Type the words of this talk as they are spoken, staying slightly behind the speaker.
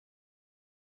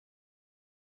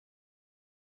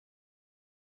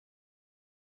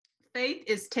faith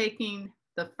is taking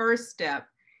the first step,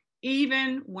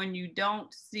 even when you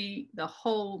don't see the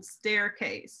whole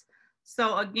staircase.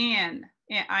 So again,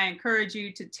 I encourage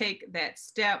you to take that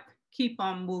step, keep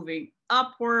on moving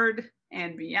upward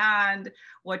and beyond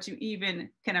what you even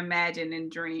can imagine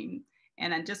and dream.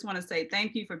 And I just want to say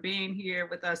thank you for being here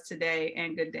with us today,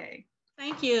 and good day.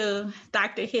 Thank you,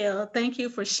 Dr. Hill. Thank you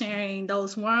for sharing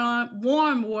those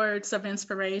warm words of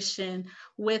inspiration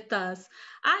with us.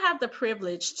 I have the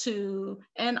privilege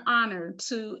and honor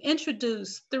to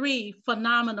introduce three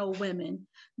phenomenal women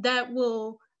that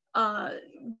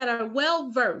that are well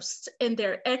versed in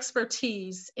their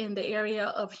expertise in the area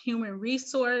of human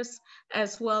resource,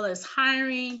 as well as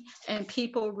hiring and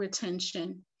people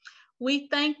retention. We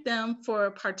thank them for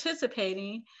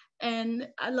participating, and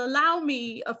allow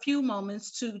me a few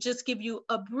moments to just give you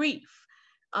a brief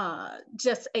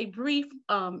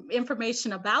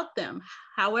information about them.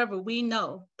 However, we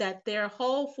know that their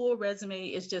whole full resume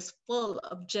is just full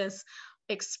of just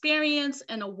experience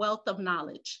and a wealth of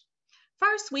knowledge.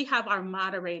 First, we have our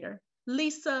moderator,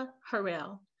 Lisa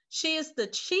Harrell. She is the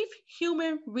Chief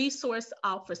Human Resource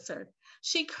Officer.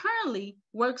 She currently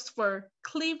works for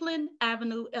Cleveland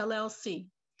Avenue LLC.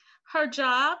 Her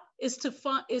job is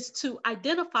to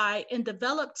identify and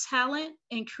develop talent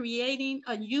in creating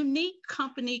a unique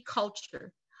company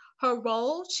culture. Her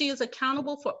role, she is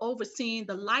accountable for overseeing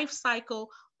the life cycle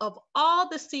of all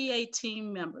the CA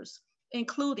team members,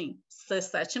 including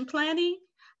succession planning,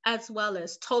 as well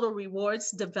as total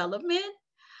rewards development.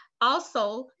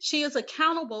 Also, she is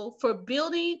accountable for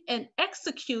building and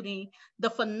executing the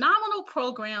phenomenal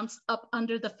programs up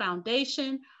under the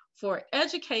Foundation for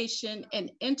Education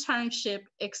and Internship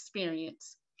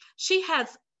Experience. She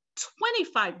has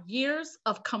 25 years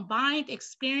of combined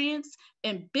experience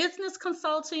in business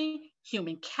consulting,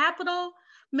 human capital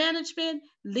management,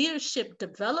 leadership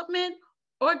development,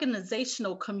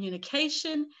 organizational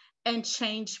communication, and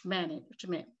change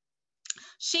management.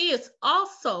 She is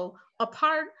also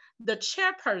the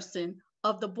chairperson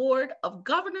of the board of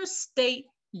Governors State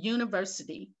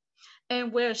University,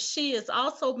 and where she is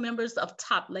also members of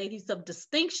Top Ladies of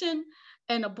Distinction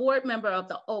and a board member of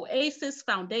the Oasis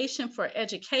Foundation for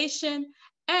Education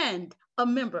and a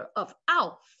member of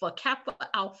Alpha Kappa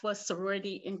Alpha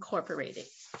Sorority Incorporated.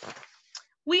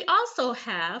 We also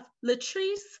have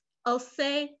Latrice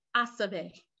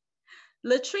Osei-Asabe.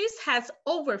 Latrice has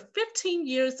over 15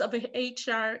 years of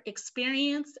HR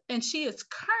experience, and she is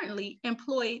currently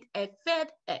employed at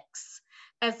FedEx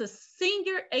as a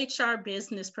senior HR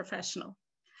business professional.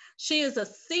 She is a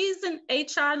seasoned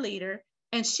HR leader,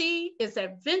 and she is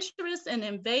adventurous and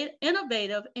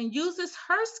innovative and uses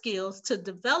her skills to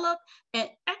develop and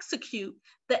execute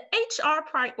the HR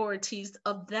priorities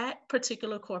of that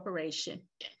particular corporation.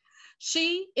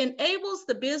 She enables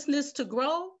the business to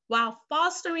grow while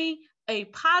fostering a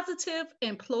positive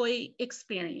employee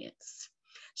experience.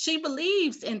 She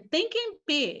believes in thinking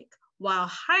big while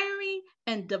hiring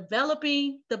and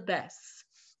developing the best.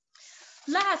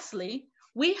 Lastly,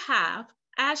 we have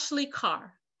Ashley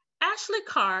Carr. Ashley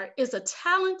Carr is a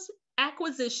talent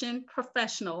acquisition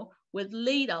professional with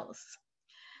Leidos.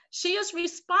 She is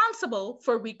responsible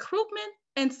for recruitment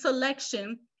and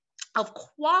selection of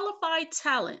qualified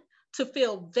talent to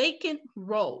fill vacant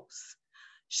roles.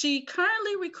 She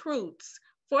currently recruits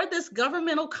for this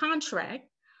governmental contract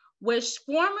with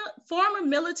former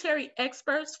military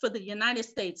experts for the United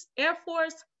States Air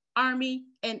Force, Army,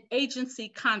 and agency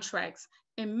contracts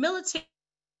in military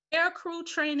aircrew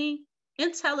training,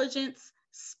 intelligence,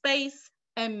 space,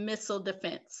 and missile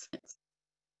defense.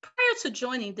 Prior to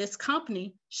joining this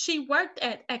company, she worked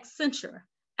at Accenture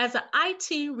as an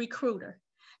IT recruiter,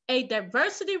 a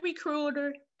diversity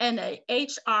recruiter, and an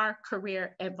HR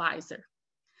career advisor.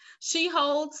 She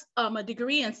holds a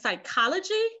degree in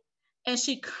psychology, and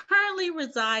she currently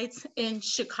resides in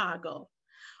Chicago.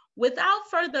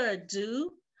 Without further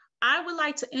ado, I would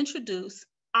like to introduce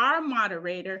our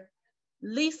moderator,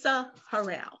 Lisa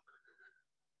Harrell.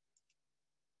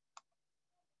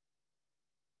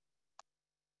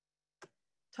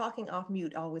 Talking off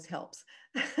mute always helps.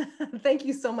 Thank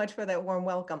you so much for that warm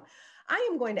welcome. I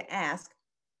am going to ask,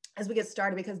 as we get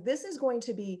started, because this is going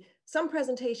to be some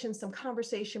presentation, some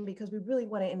conversation, because we really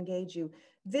want to engage you.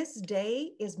 This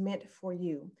day is meant for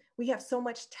you. We have so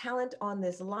much talent on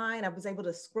this line. I was able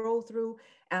to scroll through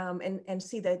and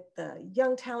see the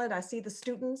young talent. I see the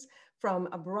students from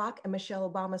Barack and Michelle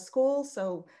Obama School.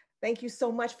 So thank you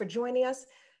so much for joining us.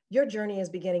 Your journey is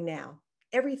beginning now.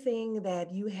 Everything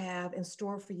that you have in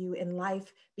store for you in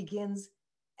life begins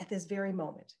at this very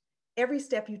moment. Every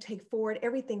step you take forward,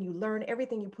 everything you learn,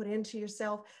 everything you put into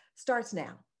yourself starts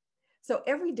now. So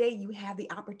every day you have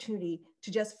the opportunity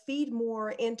to just feed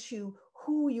more into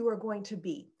who you are going to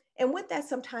be. And with that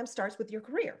sometimes starts with your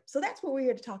career. So that's what we're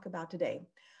here to talk about today.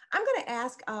 I'm going to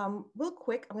ask real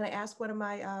quick, I'm going to ask one of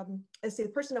my, let's see, the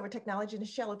person over technology,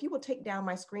 Nichelle, if you will take down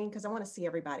my screen because I want to see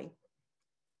everybody.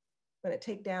 I'm going to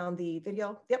take down the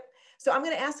video. Yep. So I'm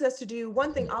going to ask us to do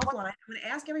one thing offline. I'm going to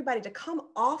ask everybody to come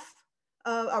off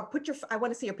or put your, I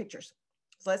want to see your pictures.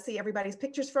 So let's see everybody's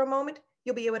pictures for a moment.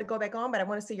 You'll be able to go back on, but I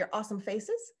want to see your awesome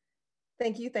faces.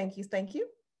 Thank you, thank you, thank you.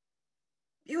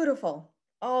 Beautiful.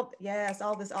 Oh, yes,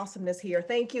 all this awesomeness here.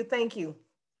 Thank you, thank you.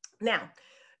 Now,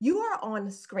 you are on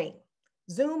the screen.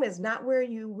 Zoom is not where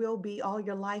you will be all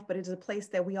your life, but it is a place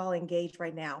that we all engage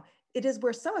right now. It is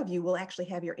where some of you will actually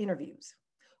have your interviews.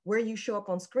 Where you show up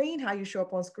on screen, how you show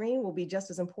up on screen will be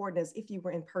just as important as if you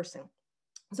were in person.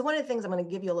 So one of the things I'm going to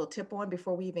give you a little tip on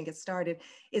before we even get started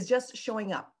is just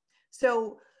showing up.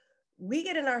 So we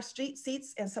get in our street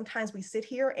seats and sometimes we sit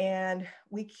here and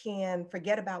we can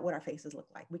forget about what our faces look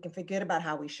like. We can forget about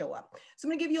how we show up. So I'm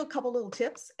going to give you a couple little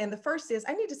tips. And the first is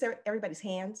I need to see everybody's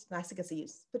hands. Nice, I can see you.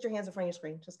 Put your hands in front of your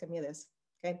screen. Just give me this.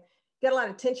 Okay. Get a lot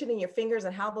of tension in your fingers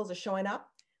and how those are showing up.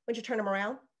 Once you turn them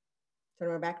around,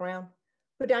 turn them back around,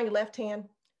 put down your left hand.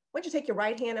 Once you take your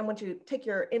right hand, I want you to take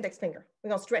your index finger. We're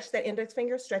going to stretch that index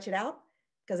finger, stretch it out,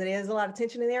 because it is a lot of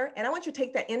tension in there. And I want you to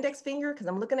take that index finger, because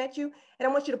I'm looking at you, and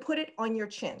I want you to put it on your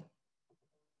chin.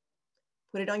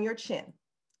 Put it on your chin.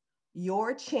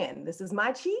 Your chin. This is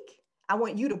my cheek. I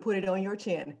want you to put it on your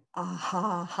chin. Ah,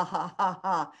 ha, ha, ha, ha,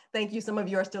 ha. Thank you. Some of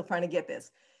you are still trying to get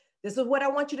this. This is what I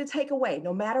want you to take away,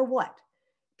 no matter what.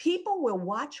 People will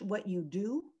watch what you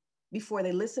do before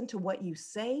they listen to what you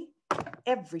say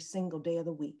every single day of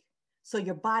the week. So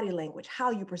your body language, how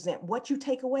you present, what you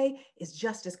take away is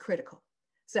just as critical.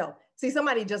 So see,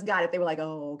 somebody just got it. They were like,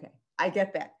 oh, okay, I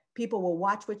get that. People will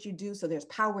watch what you do. So there's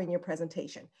power in your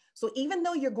presentation. So even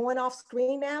though you're going off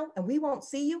screen now and we won't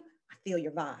see you, I feel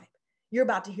your vibe. You're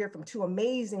about to hear from two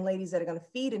amazing ladies that are going to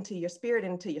feed into your spirit,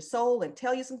 into your soul and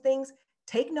tell you some things.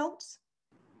 Take notes,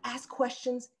 ask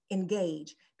questions,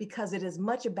 engage, because it is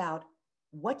much about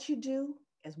what you do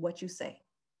as what you say.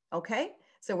 Okay,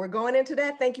 so we're going into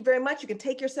that. Thank you very much. You can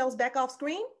take yourselves back off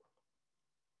screen.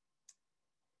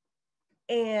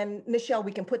 And Nichelle,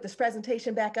 we can put this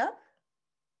presentation back up.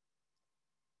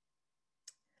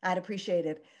 I'd appreciate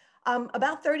it.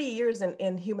 About 30 years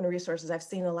in human resources, I've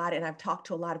seen a lot and I've talked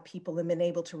to a lot of people and been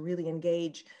able to really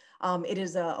engage. It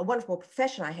is a wonderful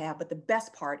profession I have, but the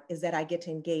best part is that I get to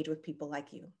engage with people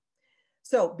like you.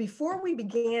 So before we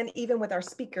begin, even with our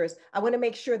speakers, I want to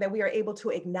make sure that we are able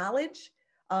to acknowledge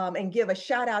and give a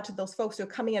shout out to those folks who are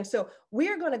coming in. So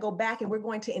we're going to go back and we're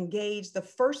going to engage the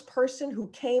first person who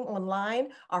came online,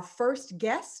 our first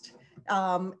guest,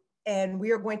 and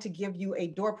we are going to give you a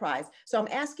door prize. So I'm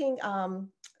asking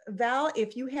Val,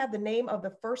 if you have the name of the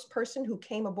first person who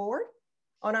came aboard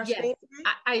on our screen.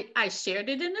 I shared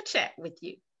it in the chat with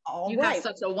you. All you right. have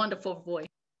such a wonderful voice.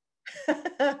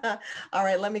 All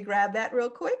right, let me grab that real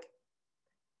quick.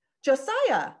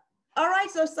 Josiah. All right,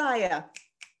 Josiah.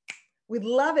 We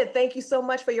love it. Thank you so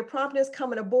much for your promptness,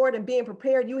 coming aboard and being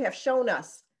prepared. You have shown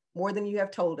us more than you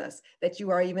have told us that you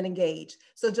are even engaged.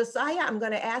 So Josiah, I'm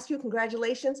going to ask you,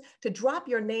 congratulations, to drop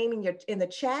your name in the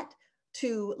chat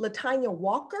to Latanya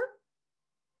Walker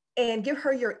and give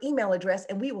her your email address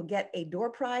and we will get a door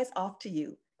prize off to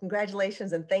you.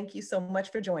 Congratulations and thank you so much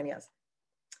for joining us.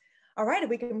 All right,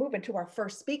 we can move into our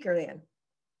first speaker then.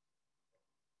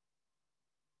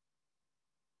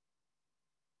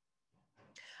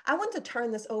 I want to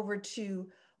turn this over to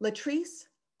Latrice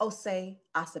Osei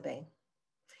Asabe.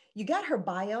 You got her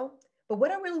bio, but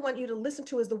what I really want you to listen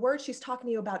to is the words she's talking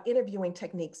to you about interviewing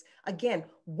techniques. Again,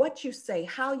 what you say,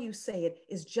 how you say it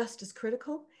is just as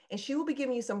critical. And she will be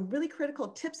giving you some really critical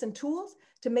tips and tools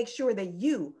to make sure that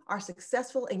you are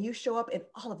successful and you show up in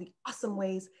all of the awesome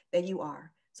ways that you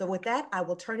are. So with that, I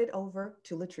will turn it over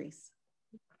to Latrice.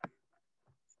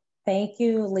 Thank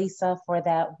you, Lisa, for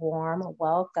that warm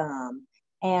welcome.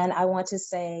 And I want to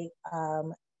say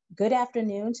good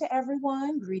afternoon to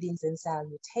everyone. Greetings and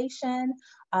salutation.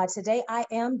 Today, I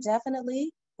am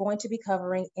definitely going to be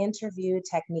covering interview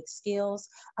technique skills.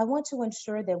 I want to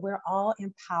ensure that we're all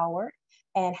empowered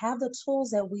and have the tools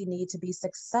that we need to be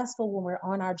successful when we're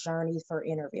on our journey for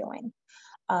interviewing.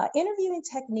 Interviewing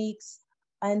techniques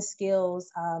and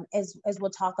skills, as we'll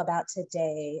talk about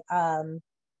today,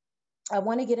 I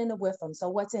want to get into with them. So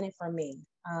what's in it for me?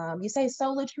 You say,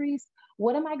 so Latrice,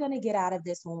 what am I going to get out of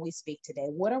this when we speak today?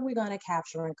 What are we going to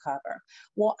capture and cover?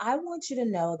 Well, I want you to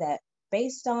know that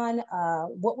based on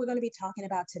what we're going to be talking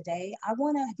about today, I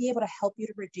want to be able to help you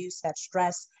to reduce that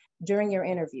stress, during your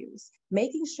interviews,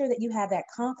 making sure that you have that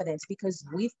confidence because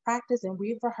we've practiced and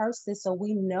we've rehearsed this so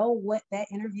we know what that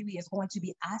interviewee is going to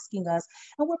be asking us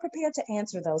and we're prepared to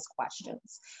answer those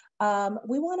questions.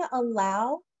 We want to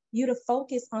allow you to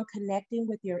focus on connecting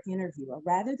with your interviewer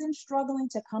rather than struggling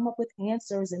to come up with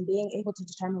answers and being able to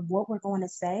determine what we're going to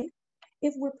say.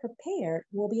 If we're prepared,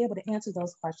 we'll be able to answer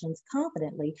those questions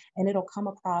confidently and it'll come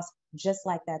across just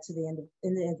like that to the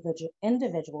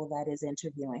individual that is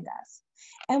interviewing us.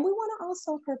 And we want to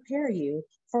also prepare you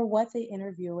for what the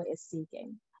interviewer is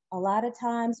seeking. A lot of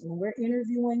times when we're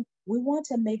interviewing, we want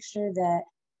to make sure that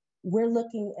we're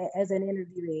looking as an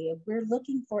interviewee, we're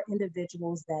looking for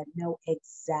individuals that know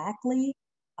exactly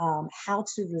how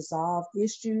to resolve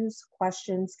issues,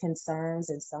 questions, concerns,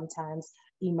 and sometimes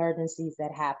emergencies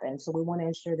that happen. So we want to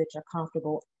ensure that you're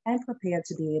comfortable and prepared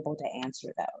to be able to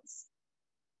answer those.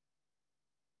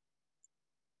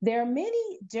 There are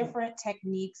many different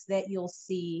techniques that you'll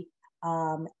see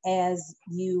as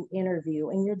you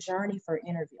interview in your journey for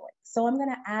interviewing. So I'm going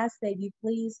to ask that you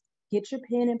please get your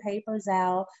pen and papers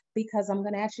out because I'm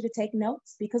going to ask you to take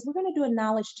notes because we're going to do a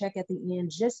knowledge check at the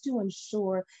end just to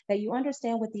ensure that you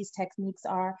understand what these techniques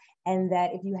are and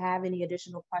that if you have any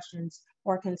additional questions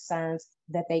or concerns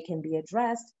that they can be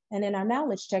addressed. And in our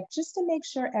knowledge check, just to make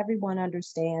sure everyone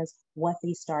understands what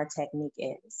the STAR technique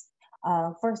is.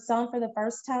 For some, for the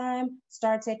first time,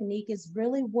 STAR technique is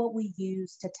really what we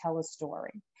use to tell a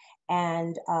story.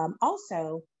 And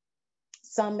also,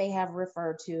 some may have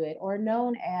referred to it or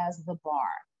known as the bar.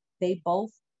 They both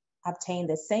obtain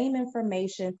the same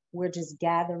information. We're just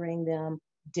gathering them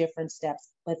different steps,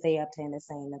 but they obtain the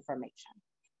same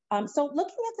information. So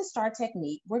looking at the STAR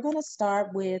technique, we're going to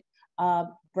start with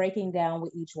breaking down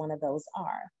what each one of those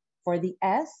are. For the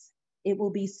S, it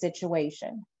will be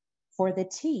situation. For the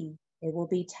T, it will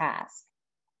be task.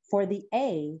 For the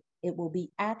A, it will be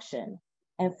action.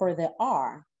 And for the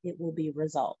R, it will be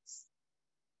results.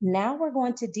 Now we're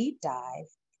going to deep dive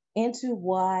into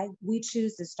why we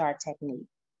choose the STAR technique.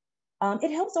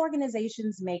 It helps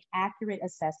organizations make accurate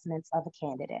assessments of a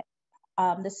candidate.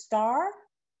 The STAR,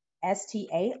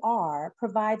 STAR,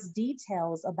 provides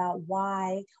details about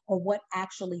why or what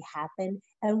actually happened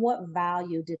and what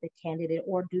value did the candidate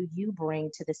or do you bring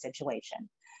to the situation.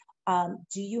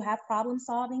 Do you have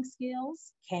problem-solving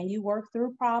skills? Can you work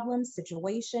through problems,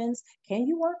 situations? Can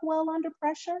you work well under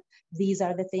pressure? These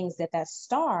are the things that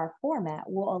STAR format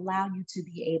will allow you to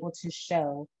be able to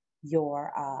show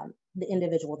your the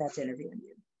individual that's interviewing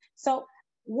you. So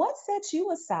what sets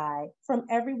you aside from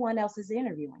everyone else's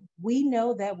interviewing? We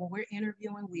know that when we're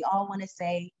interviewing, we all want to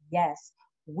say, yes,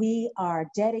 we are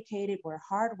dedicated, we're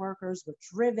hard workers, we're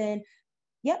driven.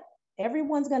 Yep.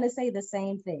 Everyone's going to say the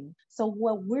same thing. So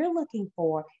what we're looking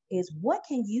for is what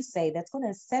can you say that's going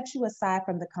to set you aside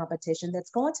from the competition,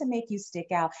 that's going to make you stick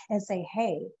out and say,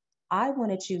 hey, I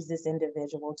want to choose this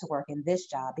individual to work in this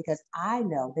job because I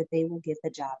know that they will get the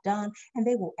job done and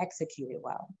they will execute it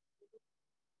well.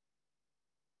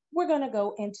 We're going to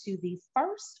go into the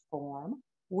first form,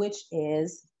 which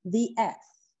is the S.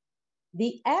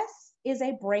 The S is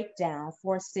a breakdown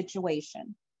for a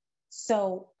situation.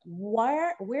 So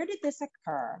where did this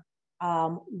occur?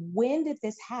 When did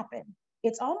this happen?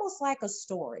 It's almost like a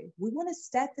story. We want to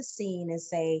set the scene and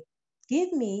say,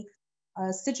 give me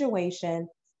a situation,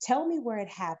 tell me where it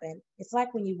happened. It's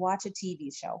like when you watch a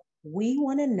TV show. We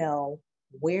want to know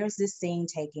where's this scene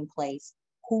taking place,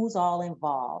 who's all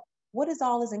involved, what is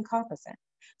all is encompassing.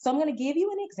 So I'm going to give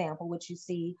you an example, which you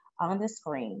see on the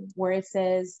screen, where it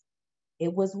says,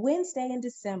 it was Wednesday in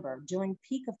December during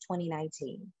peak of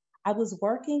 2019. I was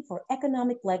working for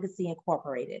Economic Legacy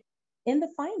Incorporated in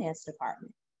the finance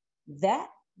department. There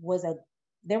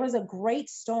was a great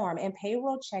storm and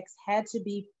payroll checks had to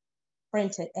be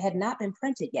printed, had not been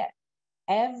printed yet.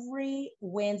 Every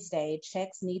Wednesday,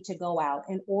 checks need to go out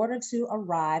in order to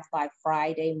arrive by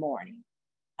Friday morning.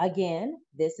 Again,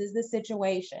 this is the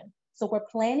situation. So we're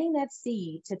planting that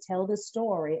seed to tell the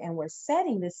story and we're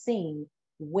setting the scene.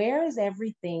 Where is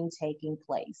everything taking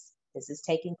place? This is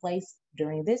taking place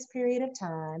during this period of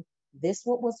time. This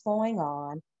what was going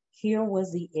on. Here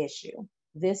was the issue.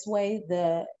 This way,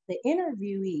 the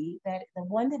interviewee, the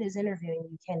one that is interviewing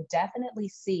you can definitely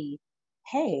see,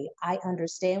 hey, I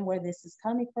understand where this is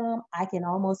coming from. I can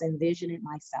almost envision it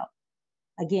myself.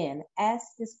 Again, S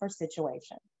is for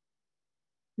situation.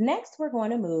 Next, we're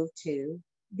going to move to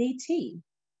the T.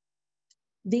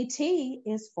 The T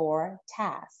is for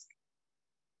task.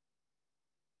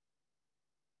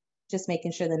 Just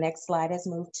making sure the next slide has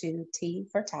moved to T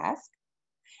for task.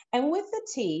 And with the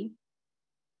T,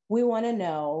 we want to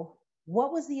know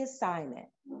what was the assignment,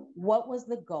 what was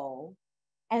the goal,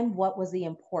 and what was the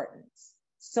importance.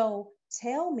 So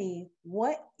tell me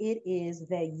what it is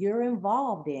that you're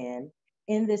involved in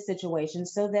this situation,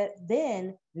 so that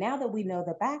then, now that we know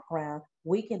the background,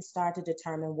 we can start to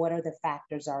determine what are the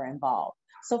factors are involved.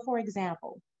 So for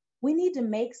example, we need to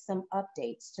make some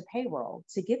updates to payroll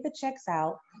to get the checks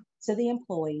out to the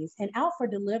employees and out for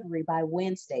delivery by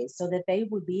Wednesday, so that they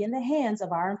would be in the hands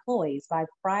of our employees by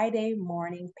Friday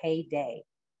morning payday.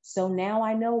 So now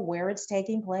I know where it's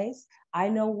taking place. I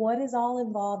know what is all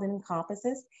involved and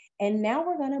encompasses. And now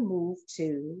we're going to move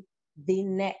to the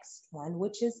next one,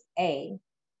 which is A,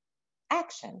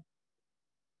 action.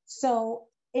 So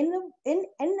in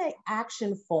the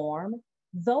action form,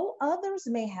 though others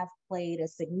may have played a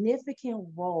significant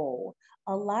role,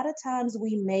 a lot of times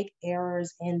we make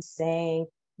errors in saying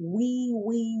we.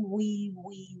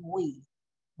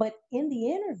 But in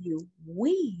the interview,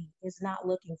 we is not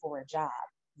looking for a job.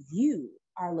 You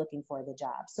are looking for the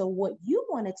job. So what you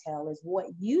want to tell is what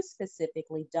you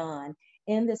specifically done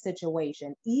in the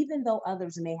situation, even though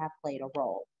others may have played a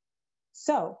role.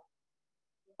 So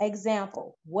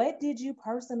example, what did you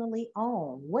personally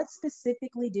own? What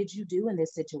specifically did you do in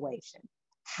this situation?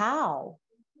 How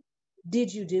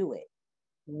did you do it?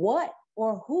 What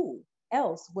or who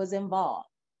else was involved?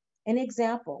 An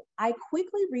example, I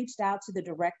quickly reached out to the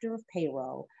director of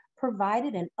payroll,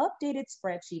 provided an updated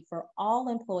spreadsheet for all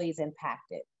employees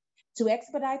impacted. To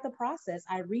expedite the process,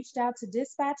 I reached out to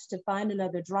dispatch to find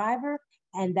another driver,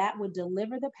 and that would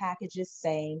deliver the packages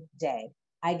same day.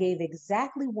 I gave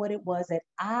exactly what it was that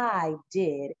I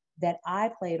did, that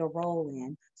I played a role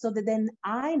in, so that then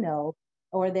I know,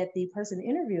 or that the person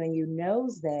interviewing you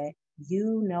knows, that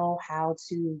you know how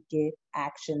to get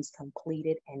actions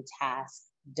completed and tasks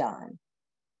done.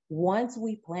 Once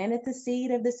we planted the seed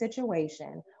of the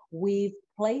situation, we've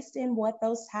placed in what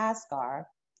those tasks are,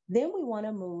 then we want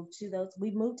to move to those,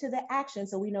 we move to the action,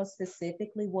 so we know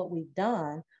specifically what we've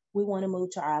done. We want to move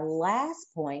to our last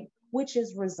point, which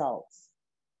is results.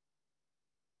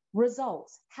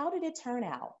 Results. How did it turn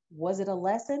out? Was it a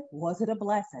lesson? Was it a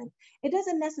blessing? It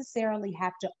doesn't necessarily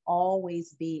have to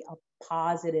always be a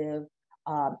positive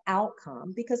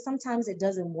outcome, because sometimes it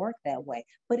doesn't work that way,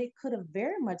 but it could have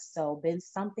very much so been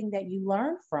something that you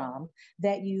learned from,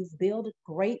 that you've built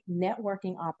great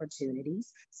networking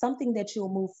opportunities, something that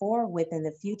you'll move forward with in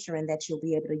the future and that you'll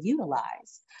be able to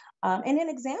utilize. And an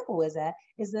example is that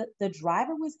the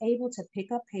driver was able to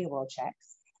pick up payroll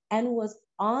checks and was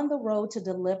on the road to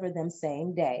deliver them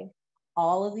same day.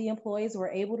 All of the employees were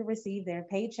able to receive their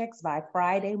paychecks by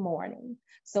Friday morning.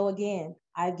 So again,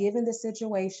 I've given the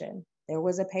situation. There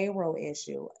was a payroll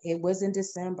issue. It was in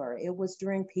December. It was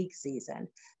during peak season.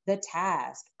 The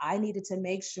task, I needed to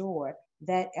make sure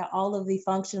that all of the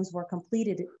functions were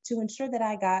completed to ensure that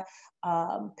I got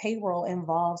payroll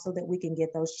involved so that we can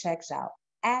get those checks out.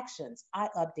 Actions, I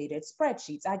updated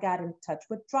spreadsheets. I got in touch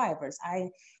with drivers.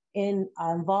 I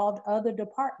involved other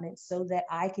departments so that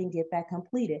I can get that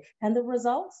completed. And the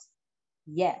results,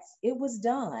 yes, it was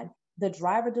done. The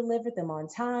driver delivered them on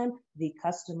time. The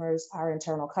customers, our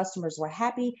internal customers, were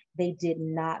happy. They did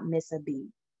not miss a beat.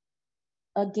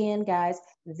 Again, guys,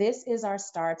 this is our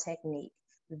STAR technique.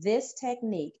 This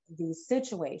technique, the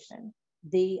situation,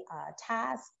 the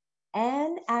task,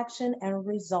 and action and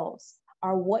results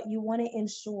are what you want to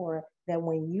ensure that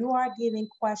when you are giving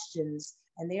questions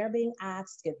and they're being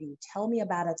asked of you, tell me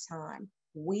about a time.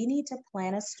 We need to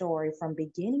plan a story from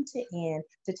beginning to end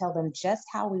to tell them just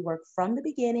how we worked from the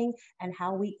beginning and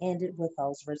how we ended with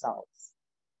those results.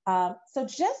 So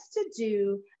just to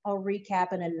do a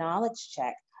recap and a knowledge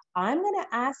check, I'm going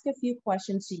to ask a few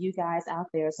questions to you guys out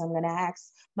there. So I'm going to ask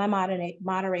my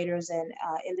moderators and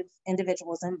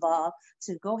individuals involved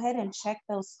to go ahead and check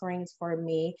those screens for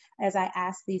me as I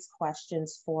ask these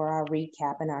questions for our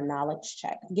recap and our knowledge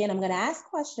check. Again, I'm going to ask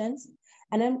questions,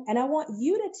 and I want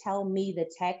you to tell me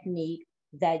the technique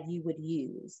that you would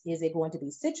use. Is it going to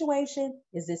be situation?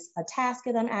 Is this a task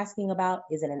that I'm asking about?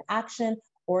 Is it an action,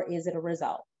 or is it a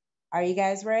result? Are you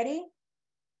guys ready?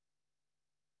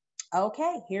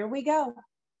 Okay, here we go.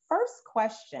 First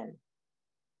question.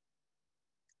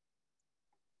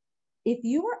 If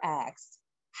you were asked,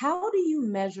 how do you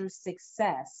measure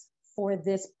success for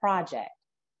this project?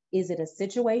 Is it a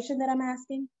situation that I'm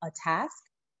asking, a task,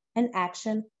 an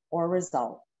action, or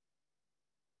result?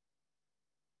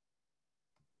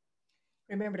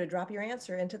 Remember to drop your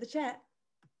answer into the chat.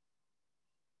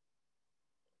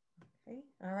 Okay,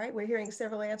 all right, we're hearing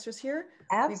several answers here.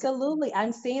 Absolutely,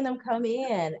 I'm seeing them come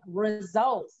in.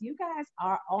 Results, you guys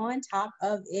are on top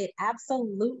of it,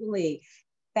 absolutely.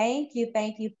 Thank you,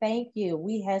 thank you, thank you.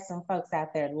 We had some folks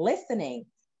out there listening.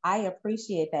 I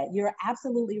appreciate that. You're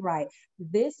absolutely right.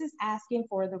 This is asking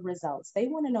for the results. They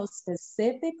want to know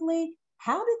specifically,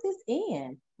 how did this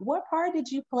end? What part did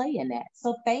you play in that?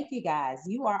 So thank you guys.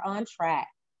 You are on track.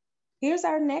 Here's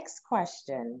our next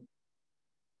question.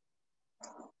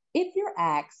 If you're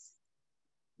asked,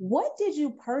 what did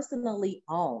you personally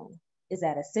own? Is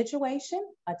that a situation,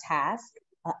 a task,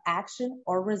 an action,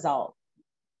 or result?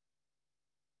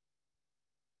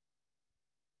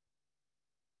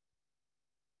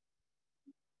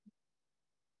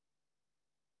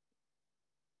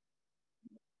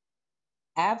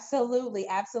 Absolutely,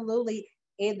 absolutely.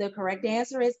 The correct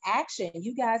answer is action.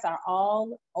 You guys are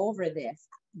all over this.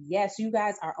 Yes, you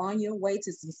guys are on your way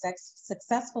to some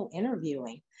successful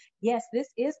interviewing. Yes, this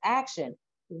is action.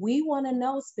 We want to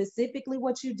know specifically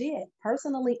what you did.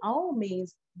 Personally own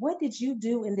means, what did you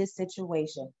do in this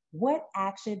situation? What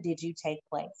action did you take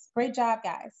place? Great job,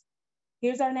 guys.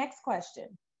 Here's our next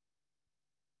question.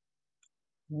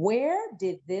 Where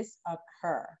did this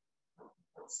occur?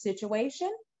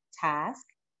 Situation, task,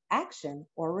 action,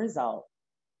 or result?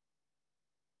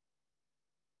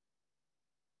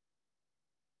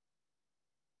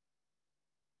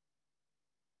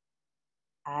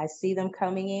 I see them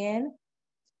coming in.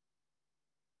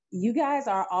 You guys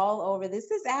are all over.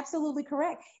 This is absolutely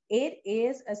correct. It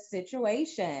is a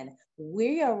situation.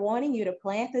 We are wanting you to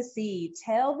plant the seed,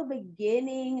 tell the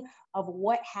beginning of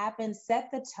what happened, set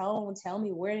the tone, tell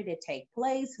me, where did it take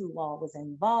place, who all was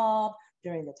involved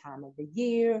during the time of the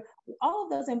year, all of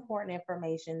those important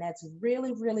information. That's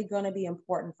really, really going to be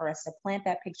important for us to plant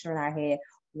that picture in our head,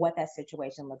 what that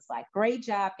situation looks like. Great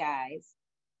job, guys.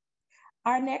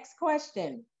 Our next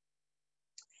question.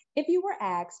 If you were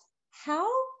asked, how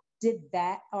did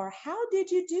that, or how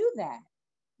did you do that?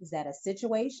 Is that a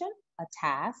situation, a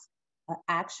task, an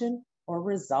action, or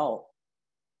result?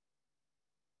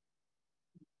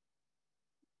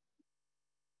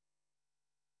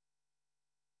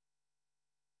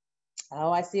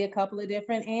 Oh, I see a couple of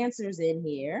different answers in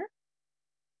here.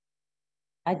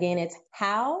 Again, it's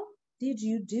how did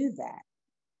you do that?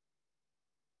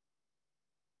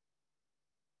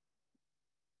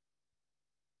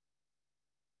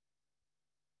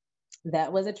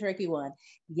 That was a tricky one.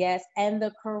 Yes, and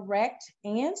the correct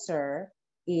answer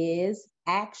is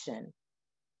action.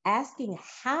 Asking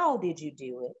how did you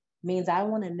do it means I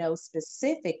want to know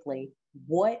specifically,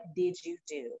 what did you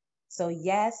do? So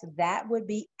yes, that would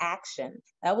be action.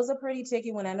 That was a pretty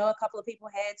tricky one. I know a couple of people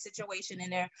had situation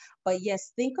in there, but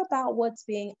yes, think about what's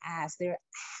being asked there.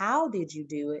 How did you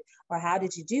do it, or how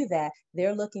did you do that?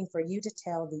 They're looking for you to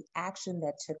tell the action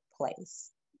that took place.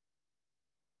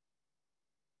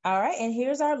 All right, and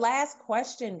here's our last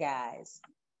question, guys.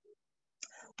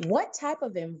 What type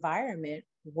of environment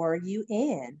were you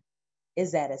in?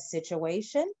 Is that a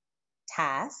situation,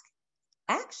 task,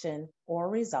 action, or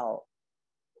result?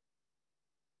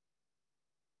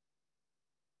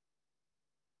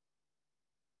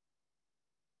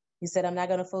 You said, I'm not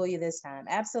going to fool you this time.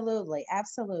 Absolutely,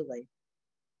 absolutely.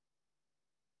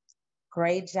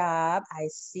 Great job. I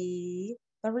see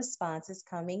the responses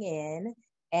coming in.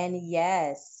 And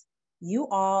yes, you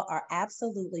all are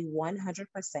absolutely 100%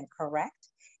 correct.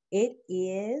 It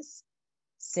is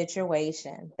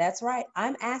situation. That's right.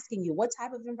 I'm asking you, what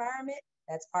type of environment?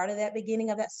 That's part of that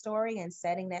beginning of that story and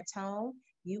setting that tone.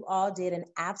 You all did an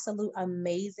absolute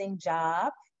amazing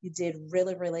job. You did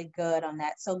really, really good on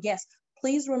that. So yes,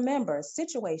 please remember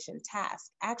situation, task,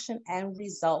 action, and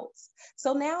results.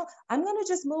 So now I'm going to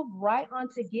just move right on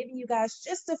to giving you guys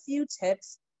just a few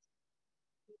tips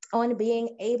on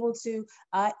being able to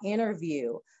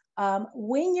interview.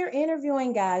 When you're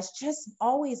interviewing, guys, just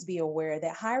always be aware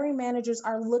that hiring managers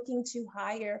are looking to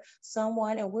hire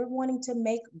someone, and we're wanting to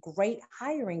make great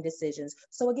hiring decisions.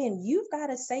 So again, you've got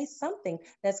to say something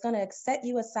that's going to set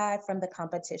you aside from the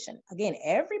competition. Again,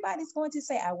 everybody's going to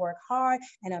say, I work hard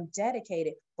and I'm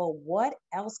dedicated, but what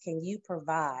else can you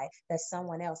provide that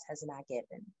someone else has not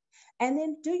given? And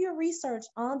then do your research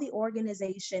on the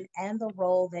organization and the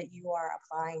role that you are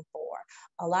applying for.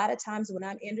 A lot of times when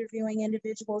I'm interviewing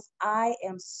individuals, I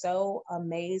am so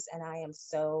amazed and I am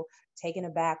so taken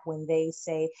aback when they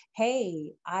say,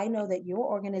 hey, I know that your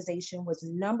organization was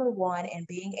 #1 in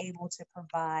being able to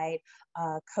provide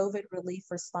COVID relief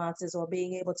responses, or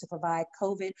being able to provide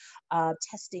COVID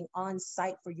testing on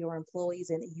site for your employees,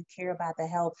 and that you care about the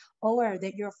health, or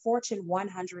that you're a Fortune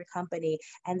 100 company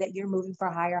and that you're moving for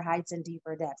higher heights and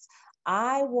deeper depths.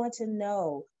 I want to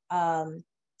know,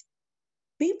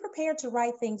 be prepared to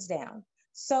write things down.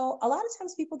 So a lot of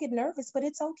times people get nervous, but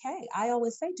it's okay. I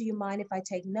always say, do you mind if I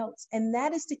take notes? And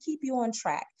that is to keep you on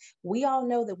track. We all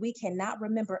know that we cannot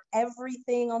remember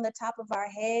everything on the top of our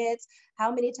heads.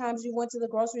 How many times you went to the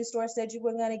grocery store, said you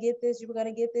were going to get this, you were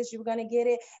going to get this, you were going to get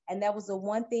it, and that was the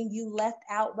one thing you left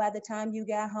out by the time you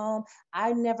got home.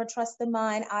 I never trust the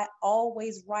mind. I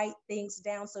always write things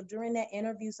down. So during that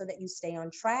interview, so that you stay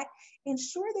on track,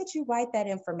 ensure that you write that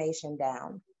information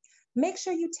down. Make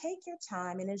sure you take your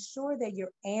time and ensure that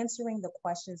you're answering the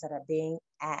questions that are being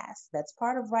asked. That's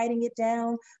part of writing it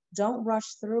down. Don't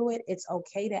rush through it. It's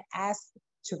okay to ask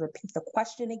to repeat the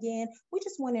question again. We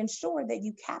just want to ensure that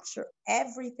you capture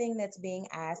everything that's being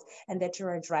asked and that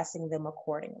you're addressing them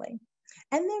accordingly.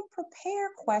 And then prepare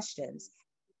questions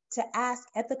to ask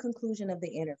at the conclusion of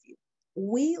the interview.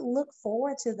 We look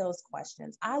forward to those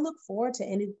questions. I look forward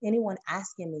to anyone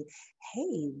asking me,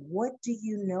 hey, what do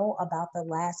you know about the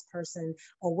last person?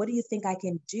 Or what do you think I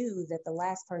can do that the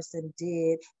last person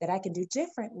did that I can do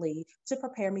differently to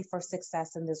prepare me for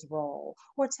success in this role?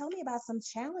 Or tell me about some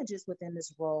challenges within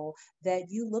this role that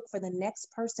you look for the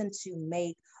next person to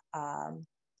make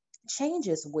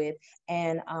changes with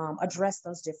and address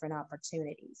those different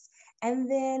opportunities. And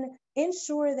then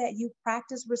ensure that you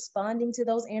practice responding to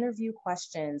those interview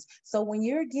questions. So when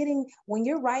you're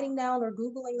writing down or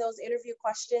Googling those interview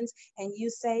questions and you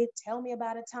say, tell me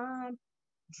about a time,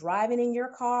 driving in your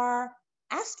car,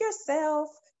 ask yourself,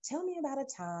 tell me about a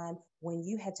time when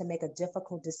you had to make a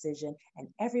difficult decision and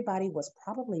everybody was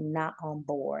probably not on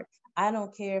board. I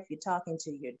don't care if you're talking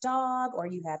to your dog or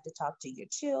you have to talk to your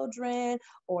children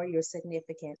or your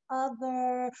significant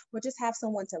other, or just have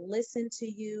someone to listen to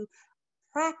you.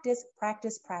 Practice,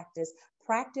 practice, practice.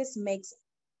 Practice makes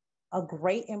a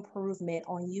great improvement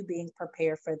on you being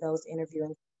prepared for those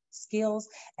interviewing skills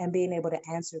and being able to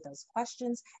answer those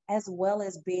questions, as well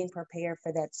as being prepared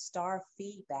for that star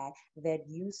feedback that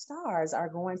you stars are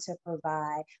going to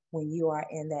provide when you are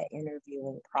in that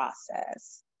interviewing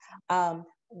process.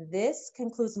 This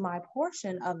concludes my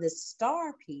portion of this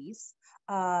star piece.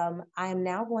 I am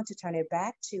now going to turn it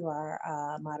back to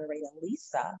our moderator,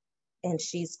 Lisa, and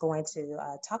she's going to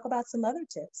talk about some other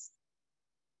tips.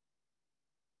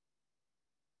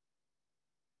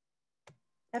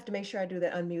 I have to make sure I do the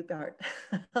unmute part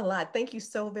a lot. Thank you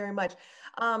so very much.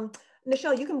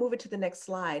 Nichelle, you can move it to the next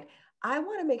slide. I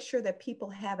want to make sure that people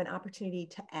have an opportunity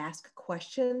to ask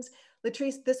questions.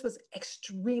 Latrice, this was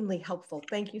extremely helpful.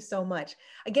 Thank you so much.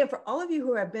 Again, for all of you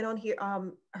who have been on here,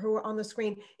 who are on the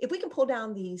screen, if we can pull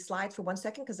down the slides for 1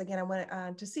 second, because again, I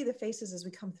want to see the faces as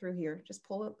we come through here. Just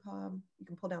pull up, you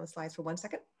can pull down the slides for 1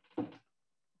 second. So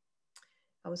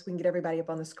we can get everybody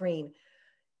up on the screen.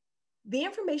 The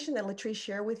information that Latrice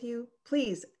shared with you,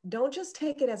 please don't just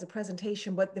take it as a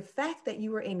presentation, but the fact that you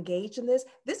were engaged in this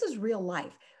is real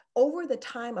life. Over the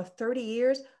time of 30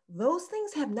 years, those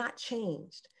things have not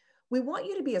changed. We want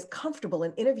you to be as comfortable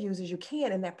in interviews as you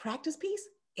can, and that practice piece,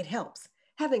 it helps.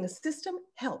 Having a system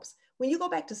helps. When you go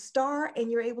back to STAR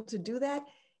and you're able to do that,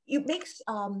 it makes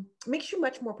you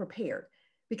much more prepared.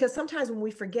 Because sometimes when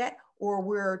we forget or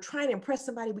we're trying to impress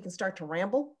somebody, we can start to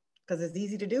ramble, because it's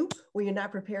easy to do when you're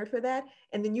not prepared for that.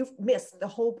 And then you've missed the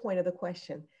whole point of the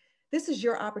question. This is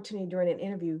your opportunity during an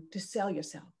interview to sell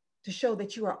yourself, to show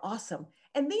that you are awesome.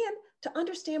 And then to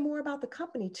understand more about the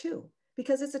company too,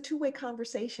 because it's a two-way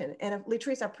conversation. And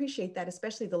Latrice, I appreciate that,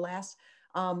 especially the last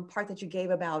part that you gave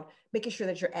about making sure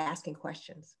that you're asking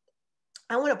questions.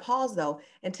 I want to pause though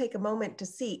and take a moment to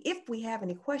see if we have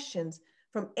any questions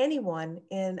from anyone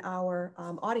in our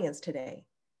audience today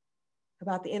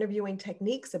about the interviewing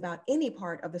techniques, about any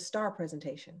part of the STAR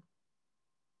presentation.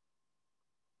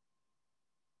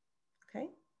 Okay.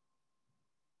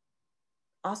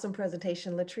 Awesome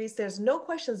presentation, Latrice. There's no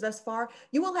questions thus far.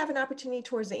 You will have an opportunity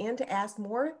towards the end to ask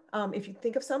more if you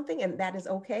think of something, and that is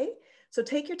okay. So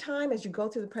take your time as you go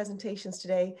through the presentations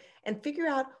today and figure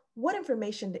out what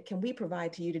information that can we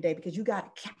provide to you today, because you got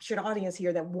a captured audience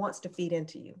here that wants to feed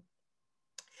into you.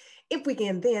 If we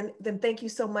can, then thank you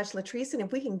so much, Latrice. And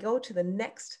if we can go to the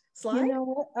next slide. You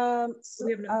know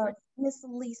what, Miss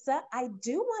Lisa, I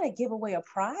do want to give away a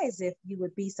prize if you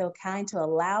would be so kind to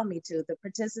allow me to. The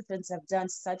participants have done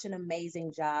such an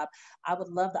amazing job. I would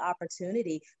love the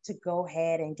opportunity to go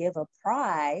ahead and give a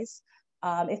prize.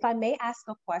 If I may ask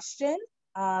a question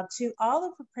to all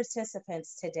of the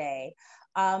participants today,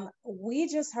 we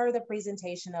just heard the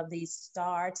presentation of the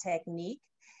STAR technique.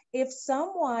 If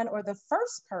someone or the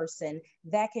first person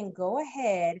that can go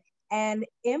ahead and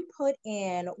input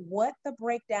in what the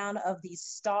breakdown of the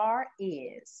STAR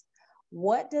is.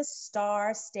 What does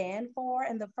STAR stand for?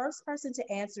 And the first person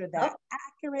to answer that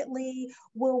accurately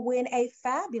will win a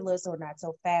fabulous or not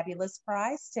so fabulous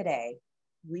prize today.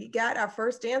 We got our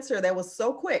first answer. That was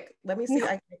so quick. Let me see.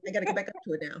 I got to get back up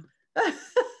to it now.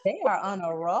 They are on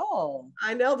a roll.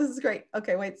 I know, this is great.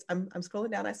 Okay, wait, I'm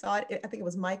scrolling down. I saw it. I think it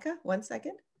was Micah. 1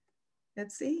 second.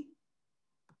 Let's see.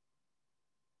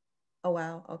 Oh,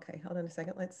 wow. Okay, hold on a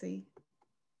second. Let's see.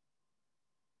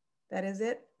 That is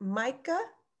it. Micah.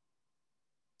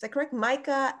 Is that correct?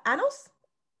 Micah Anos,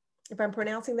 if I'm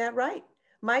pronouncing that right.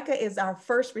 Micah is our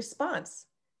first response.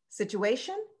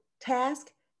 Situation,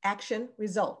 task, action,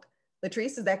 result.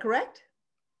 Latrice, is that correct?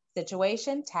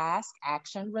 Situation, task,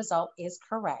 action, result is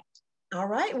correct. All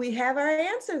right, we have our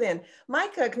answer then.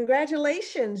 Micah,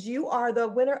 congratulations. You are the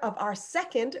winner of our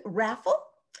second raffle.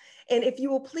 And if you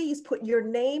will please put your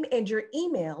name and your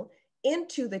email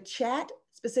into the chat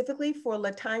specifically for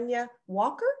LaTanya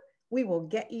Walker, we will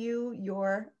get you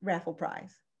your raffle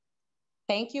prize.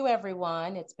 Thank you,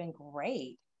 everyone. It's been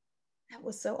great. That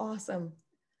was so awesome.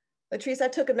 Latrice, I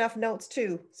took enough notes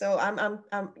too. So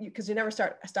because you never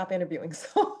stop interviewing.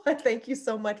 So thank you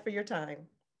so much for your time.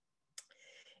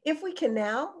 If we can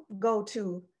now go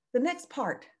to the next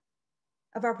part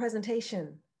of our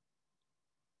presentation.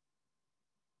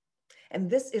 And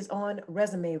this is on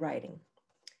resume writing.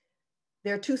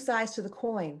 There are two sides to the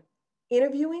coin.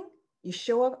 Interviewing, you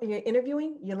show up and you're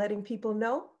interviewing, you're letting people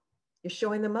know, you're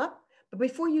showing them up. But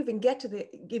before you even get to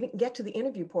the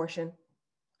interview portion,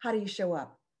 how do you show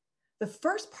up? The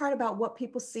first part about what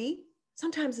people see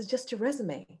sometimes is just your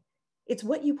resume. It's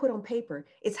what you put on paper.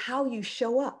 It's how you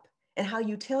show up and how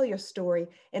you tell your story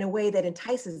in a way that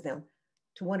entices them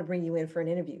to want to bring you in for an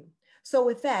interview. So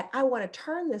with that, I want to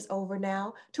turn this over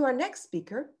now to our next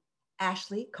speaker,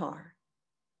 Ashley Carr.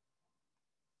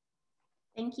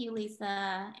 Thank you,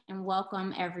 Lisa, and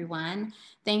welcome everyone.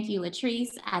 Thank you,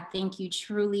 Latrice. I think you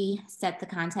truly set the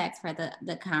context for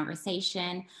the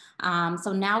conversation.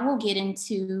 So now we'll get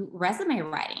into resume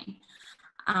writing.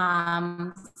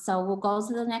 So we'll go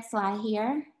to the next slide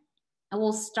here, and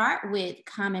we'll start with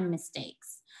common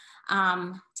mistakes,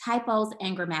 typos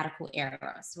and grammatical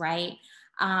errors, right?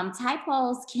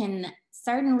 Typos can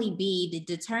certainly be the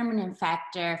determining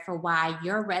factor for why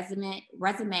your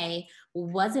resume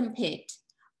wasn't picked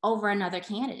over another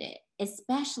candidate,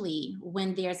 especially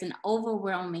when there's an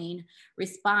overwhelming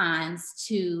response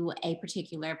to a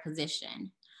particular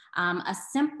position. A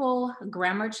simple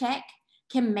grammar check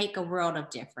can make a world of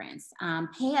difference.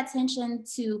 Pay attention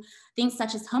to things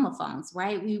such as homophones,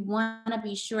 right? We want to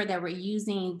be sure that we're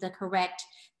using the correct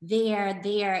there,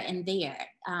 and there.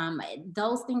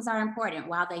 Those things are important.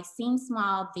 While they seem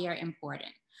small, they're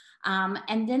important.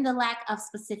 And then the lack of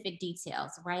specific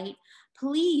details, right?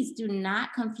 Please do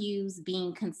not confuse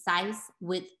being concise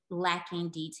with lacking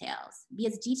details. Be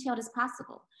as detailed as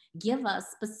possible. Give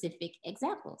us specific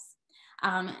examples.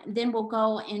 Then we'll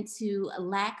go into a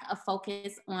lack of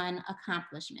focus on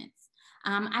accomplishments.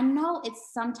 I know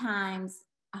it's sometimes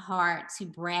hard to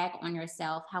brag on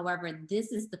yourself. However,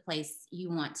 this is the place you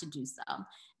want to do so.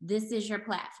 This is your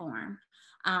platform.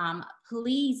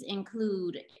 Please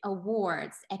include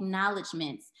awards,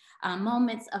 acknowledgements,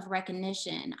 moments of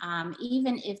recognition,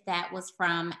 even if that was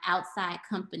from outside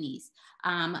companies.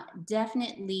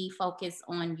 Definitely focus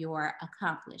on your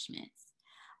accomplishments.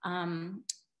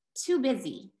 Too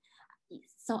busy.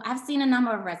 So I've seen a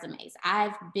number of resumes.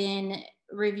 I've been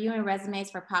reviewing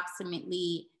resumes for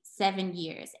approximately 7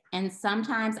 years. And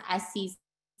sometimes I see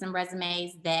some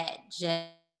resumes that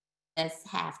just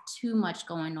have too much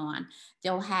going on.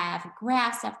 They'll have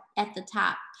graphs at the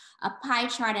top, a pie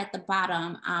chart at the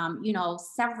bottom,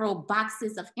 several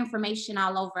boxes of information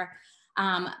all over.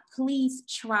 Please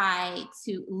try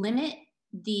to limit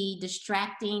the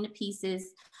distracting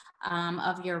pieces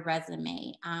of your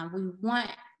resume. We want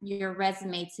your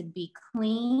resume to be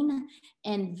clean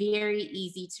and very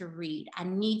easy to read. I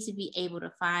need to be able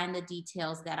to find the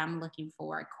details that I'm looking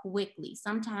for quickly.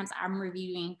 Sometimes I'm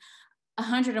reviewing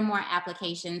 100 or more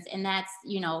applications, and that's,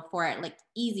 for like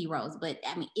easy roles, but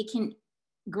I mean, it can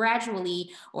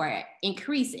gradually or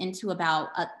increase into about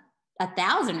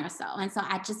 1,000 or so. And so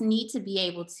I just need to be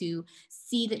able to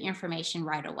see the information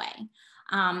right away.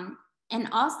 And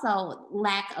also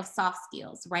lack of soft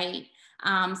skills, right?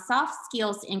 Soft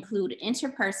skills include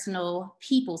interpersonal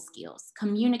people skills,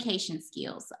 communication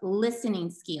skills, listening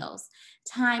skills,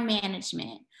 time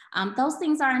management. Those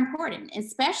things are important,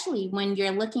 especially when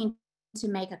you're looking to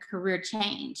make a career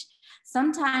change.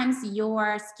 Sometimes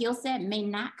your skill set may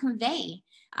not convey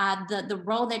the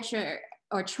role that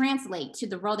or translate to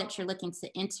the role that you're looking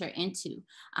to enter into.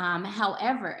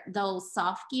 However, those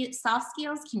soft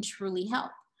skills can truly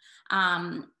help.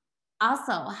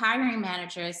 Also, hiring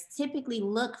managers typically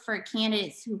look for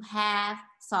candidates who have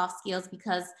soft skills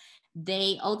because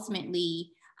they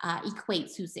ultimately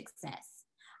equate to success.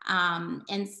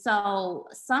 And so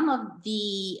some of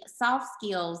the soft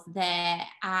skills that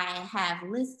I have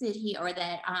listed here, or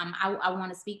that I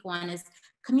want to speak on, is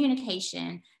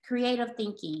communication, creative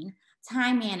thinking,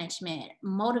 time management,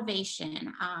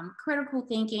 motivation, critical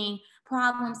thinking,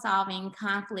 problem solving,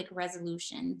 conflict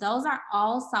resolution. Those are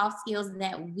all soft skills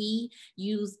that we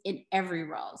use in every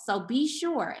role. So be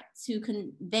sure to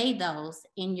convey those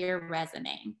in your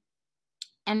resume.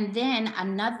 And then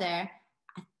another,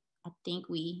 I think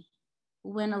we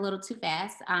went a little too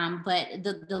fast, but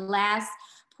the last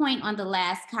point on the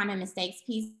last common mistakes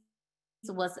piece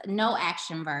was no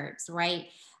action verbs, right?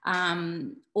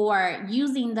 Or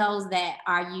using those that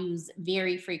are used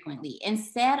very frequently.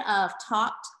 Instead of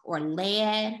talked or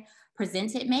led,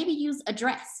 presented, maybe use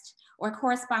addressed or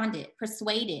corresponded,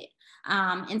 persuaded.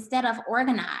 Instead of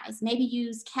organized, maybe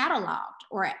use cataloged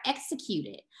or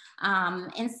executed.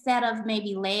 Instead of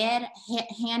maybe led,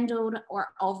 handled, or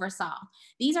oversaw.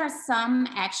 These are some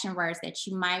action verbs that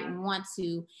you might want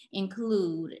to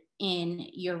include in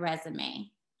your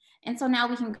resume. And so now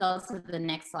we can go to the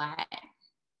next slide.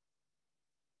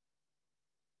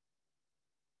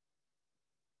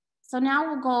 So now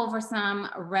we'll go over some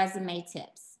resume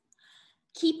tips.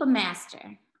 Keep a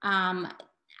master.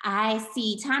 I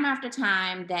see time after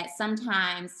time that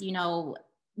sometimes,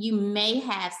 you may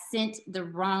have sent the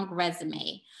wrong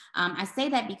resume. I say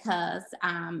that because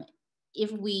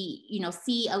if we,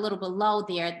 see a little below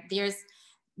there, there's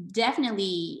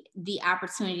definitely the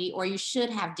opportunity, or you should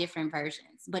have different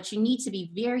versions, but you need to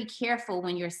be very careful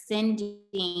when you're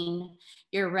sending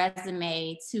your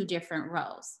resume to different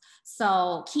roles.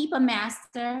 So keep a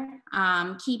master,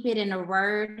 keep it in a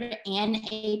Word and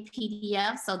a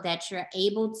PDF so that you're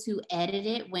able to edit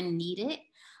it when needed.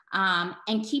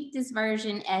 And keep this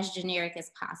version as generic as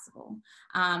possible.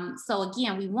 So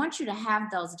again, we want you to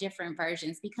have those different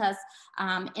versions because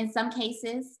in some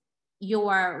cases,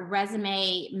 your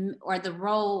resume or the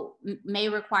role may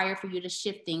require for you to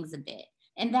shift things a bit,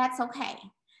 and that's okay.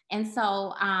 And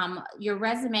so your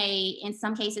resume in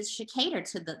some cases should cater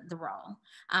to the role.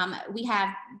 We have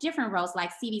different roles like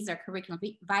CVs or curriculum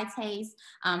vitae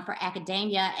for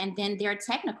academia, and then there are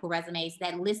technical resumes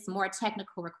that list more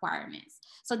technical requirements.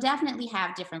 So definitely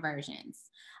have different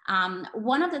versions.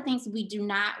 One of the things we do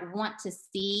not want to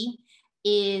see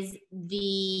is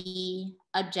the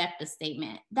objective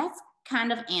statement. That's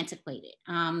kind of antiquated.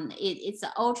 It's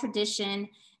an old tradition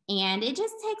and it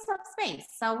just takes up space.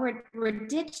 So we're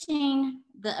ditching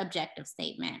the objective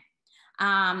statement.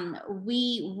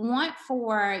 We want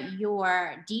for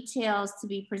your details to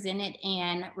be presented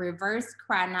in reverse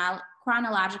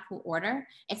chronological order,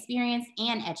 experience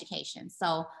and education.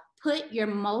 So put your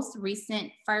most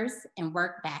recent first and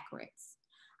work backwards.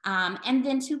 And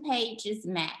then 2 pages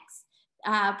max.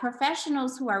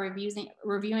 Professionals who are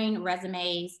reviewing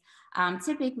resumes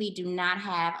typically do not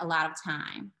have a lot of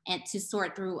time and to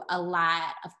sort through a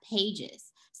lot of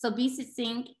pages. So be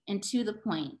succinct and to the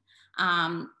point.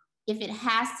 If it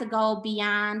has to go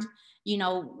beyond,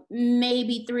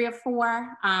 maybe 3 or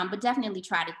 4, but definitely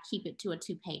try to keep it to a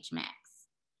 2-page max.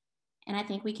 And I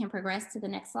think we can progress to the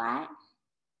next slide.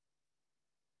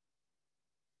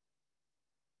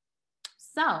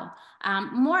 So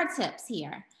more tips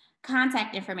here.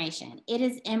 Contact information. It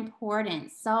is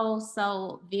important,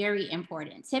 so very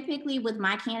important. Typically with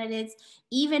my candidates,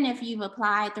 even if you've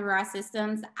applied through our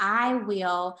systems, I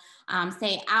will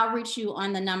say, I'll reach you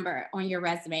on the number on your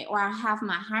resume, or I'll have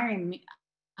my hiring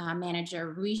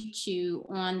manager reach you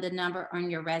on the number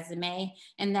on your resume.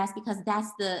 And that's because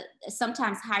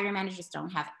sometimes hiring managers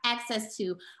don't have access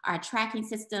to our tracking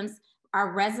systems.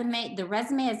 Our resume, the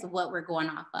resume is what we're going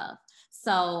off of.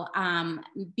 So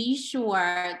be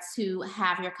sure to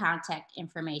have your contact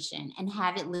information and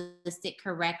have it listed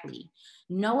correctly.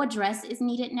 No address is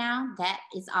needed now. That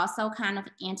is also kind of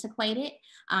antiquated.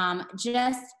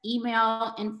 Just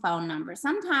email and phone number.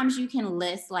 Sometimes you can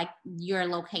list like your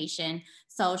location.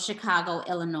 So Chicago,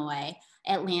 Illinois,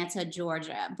 Atlanta,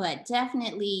 Georgia, but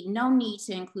definitely no need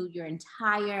to include your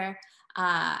entire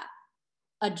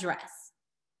address.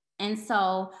 And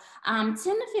so 10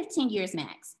 to 15 years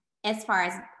max, as far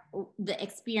as the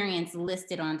experience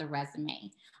listed on the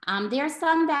resume. There's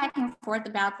some back and forth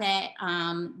about that.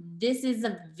 This is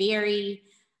a very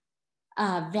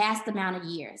vast amount of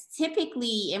years.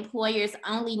 Typically, employers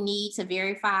only need to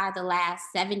verify the last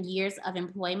 7 years of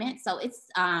employment. So it's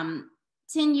 10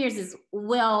 years is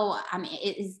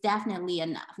it is definitely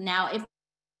enough. Now, if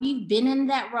you've been in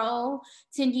that role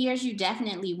 10 years, you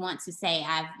definitely want to say,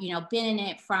 I've, been in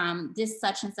it from this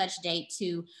such and such date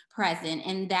to present.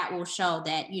 And that will show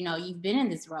that, you've been in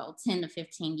this role 10 to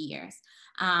 15 years.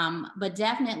 But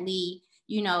definitely,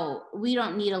 we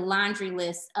don't need a laundry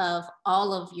list of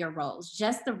all of your roles,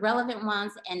 just the relevant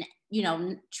ones, and,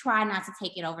 try not to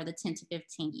take it over the 10 to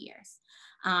 15 years.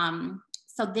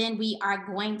 So then we are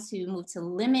going to move to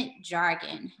limit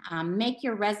jargon. Make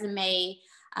your resume,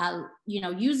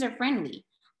 user-friendly.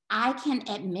 I can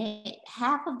admit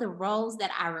half of the roles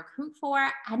that I recruit for,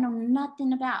 I know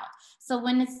nothing about. So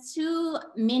when it's too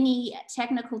many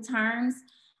technical terms,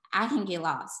 I can get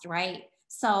lost, right?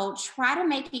 So try to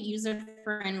make it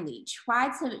user-friendly.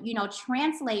 Try to,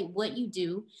 translate what you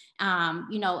do,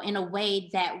 in a way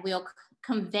that will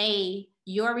convey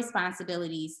your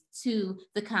responsibilities to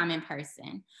the common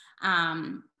person.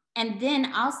 And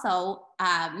then also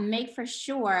make for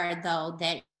sure, though,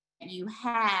 that you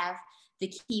have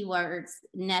the keywords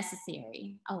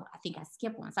necessary. Oh, I think I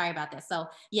skipped one. Sorry about that. So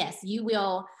yes, you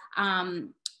will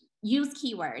use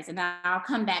keywords, and I'll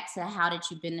come back to how did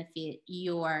you benefit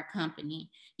your company.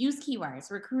 Use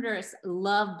keywords. Recruiters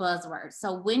love buzzwords.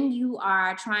 So when you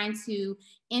are trying to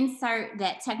insert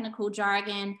that technical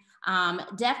jargon,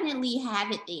 definitely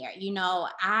have it there.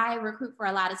 I recruit for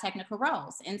a lot of technical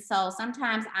roles. And so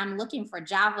sometimes I'm looking for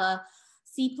Java,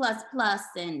 C++,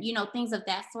 and, things of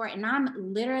that sort. And I'm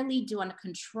literally doing a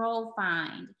control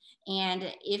find.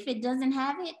 And if it doesn't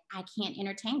have it, I can't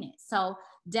entertain it. So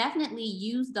definitely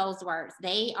use those words.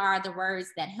 They are the words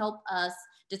that help us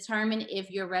determine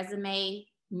if your resume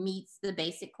meets the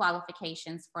basic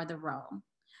qualifications for the role.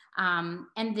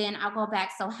 And then I'll go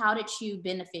back. So how did you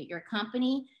benefit your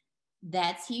company?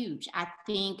 That's huge. I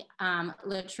think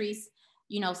Latrice,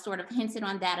 sort of hinted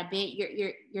on that a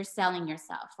bit. You're selling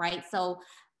yourself, right? So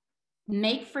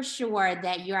make for sure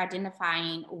that you're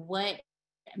identifying what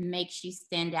makes you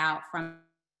stand out from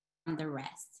the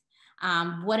rest.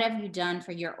 What have you done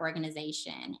for your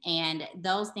organization? And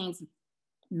those things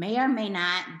may or may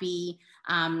not be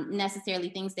necessarily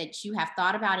things that you have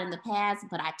thought about in the past,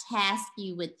 but I task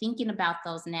you with thinking about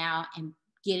those now and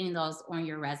getting those on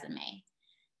your resume.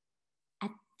 I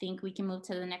think we can move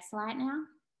to the next slide now.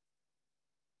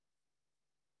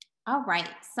 All right,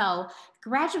 so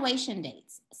graduation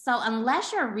dates. So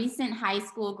unless you're a recent high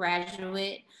school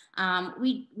graduate,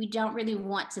 we don't really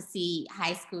want to see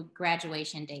high school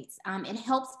graduation dates. It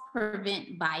helps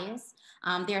prevent bias.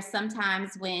 There are some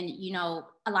times when,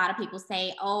 a lot of people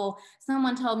say, oh,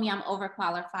 someone told me I'm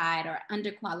overqualified or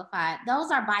underqualified.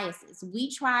 Those are biases. We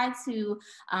try to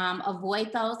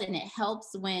avoid those, and it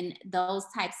helps when those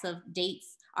types of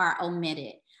dates are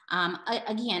omitted.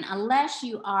 Again, unless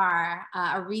you are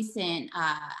a recent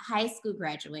high school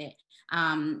graduate,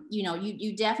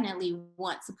 you definitely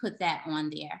want to put that on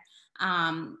there.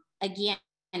 Again,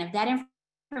 and if that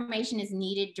information is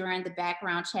needed during the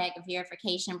background check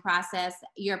verification process,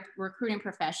 your recruiting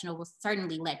professional will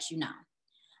certainly let you know.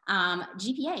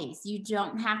 GPAs, you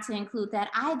don't have to include that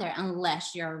either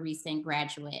unless you're a recent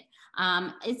graduate.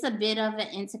 It's a bit of an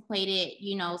antiquated,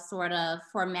 sort of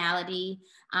formality,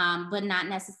 but not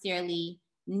necessarily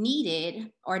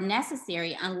needed or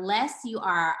necessary unless you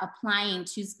are applying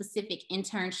to specific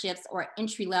internships or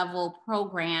entry-level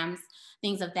programs,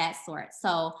 things of that sort.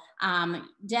 So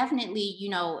definitely,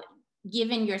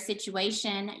 given your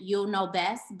situation, you'll know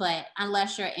best, but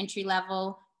unless you're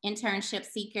entry-level internship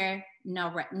seeker,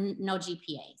 no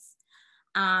GPAs.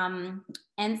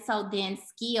 And so then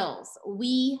skills,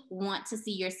 we want to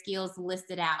see your skills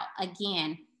listed out.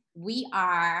 Again, we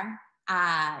are,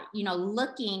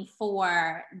 looking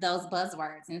for those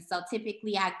buzzwords. And so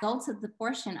typically I go to the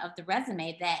portion of the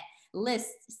resume that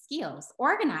lists skills,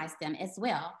 organize them as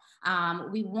well.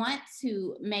 We want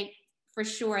to make for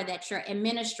sure that your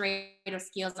administrative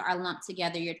skills are lumped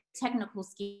together, your technical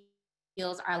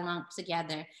skills are lumped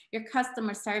together, your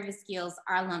customer service skills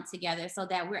are lumped together so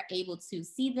that we're able to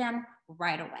see them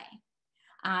right away.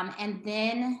 And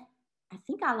then I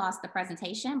think I lost the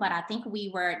presentation, but I think we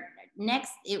were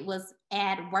next, it was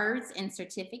add words and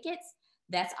certificates.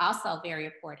 That's also very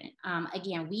important.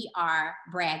 Again, we are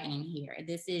bragging here.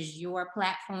 This is your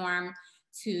platform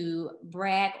to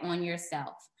brag on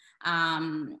yourself.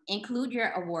 Include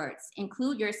your awards,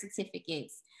 include your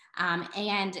certificates,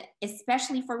 and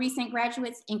especially for recent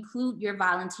graduates, include your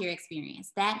volunteer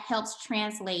experience. That helps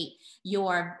translate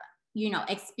your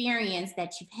experience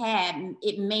that you've had.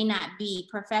 It may not be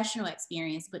professional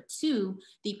experience, but to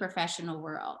the professional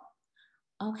world.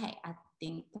 Okay, I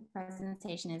think the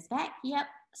presentation is back. Yep.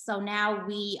 So now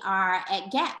we are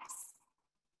at gaps.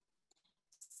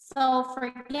 So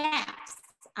for gaps,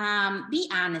 be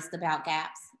honest about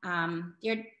gaps.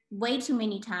 There are way too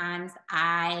many times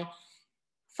I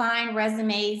find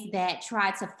resumes that try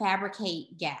to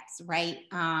fabricate gaps, right?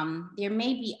 There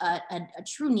may be a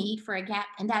true need for a gap,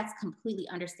 and that's completely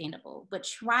understandable, but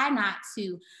try not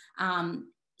to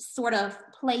sort of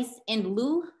place in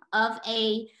lieu of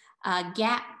a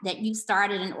gap that you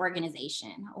started an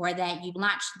organization or that you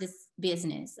launched this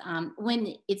business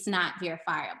when it's not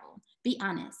verifiable. Be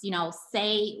honest,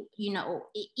 say,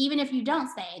 even if you don't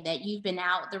say that you've been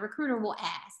out, the recruiter will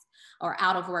ask, or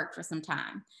out of work for some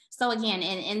time. So again,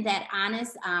 in that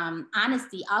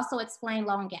honesty, also explain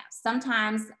loan gaps.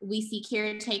 Sometimes we see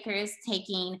caretakers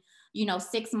taking,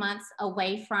 6 months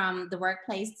away from the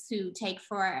workplace to take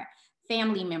for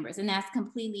family members, and that's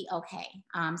completely okay.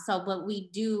 But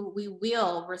we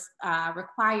will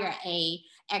require a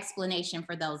explanation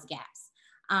for those gaps.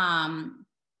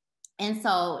 And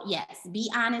so, yes, be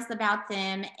honest about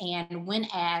them. And when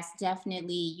asked,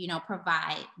 definitely,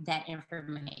 provide that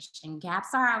information.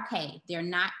 Gaps are okay. They're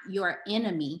not your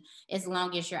enemy as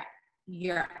long as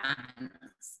you're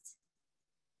honest.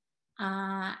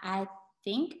 I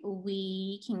think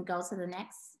we can go to the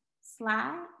next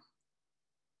slide.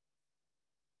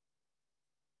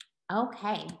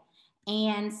 Okay.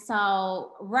 And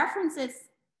so references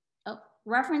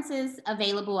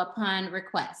available upon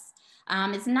request.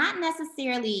 It's not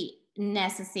necessarily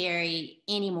necessary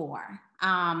anymore.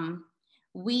 Again,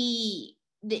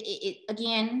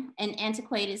 an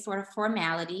antiquated sort of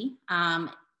formality.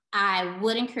 I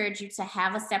would encourage you to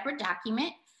have a separate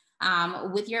document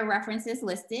with your references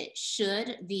listed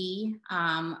should the,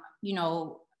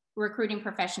 recruiting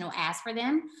professional ask for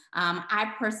them.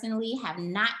 I personally have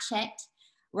not checked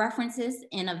references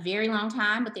in a very long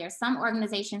time, but there are some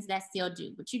organizations that still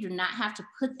do, but you do not have to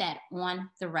put that on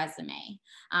the resume.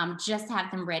 Just have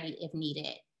them ready if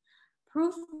needed.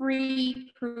 Proofread.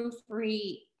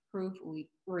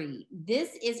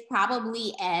 This is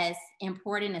probably as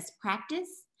important as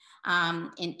practice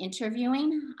in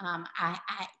interviewing.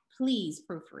 Please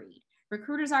proofread.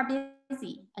 Recruiters are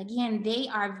busy. Again, they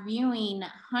are viewing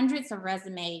hundreds of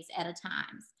resumes at a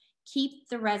time. Keep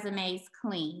the resumes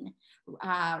clean.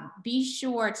 Be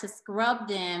sure to scrub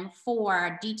them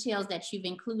for details that you've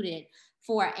included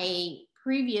for a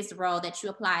previous role that you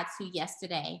applied to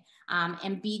yesterday.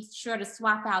 And be sure to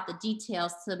swap out the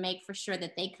details to make for sure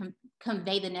that they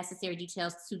convey the necessary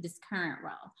details to this current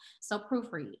role. So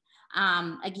proofread.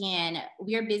 Again,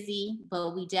 we're busy,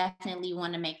 but we definitely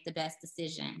want to make the best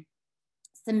decision.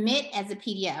 Submit as a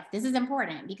PDF. This is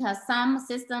important because some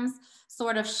systems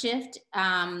sort of shift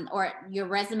or your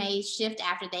resumes shift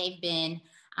after they've been,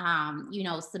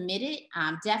 submitted.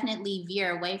 Definitely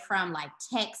veer away from like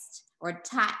text or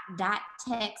dot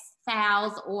text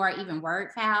files or even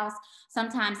Word files.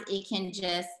 Sometimes it can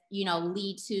just,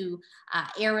 lead to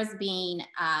errors being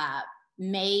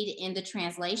made in the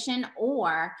translation,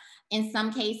 or in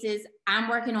some cases, I'm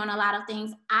working on a lot of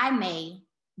things. I may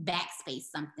backspace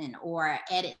something or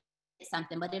edit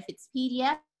something, but if it's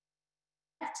PDF,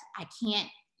 I can't,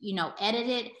 edit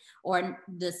it, or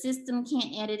the system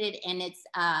can't edit it, and it's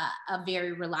a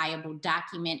very reliable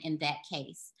document in that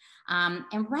case.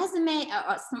 And resume,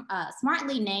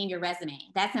 smartly name your resume.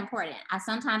 That's important.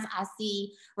 Sometimes I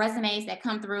see resumes that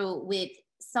come through with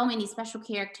so many special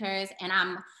characters, and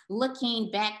I'm looking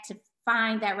back to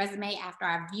find that resume after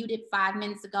I viewed it 5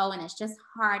 minutes ago, and it's just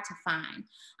hard to find.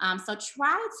 So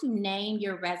try to name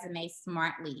your resume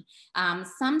smartly.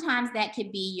 Sometimes that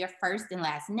could be your first and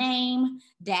last name,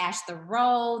 dash the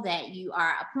role that you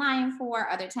are applying for.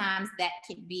 Other times that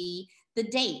could be the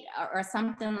date or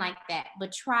something like that,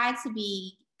 but try to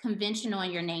be conventional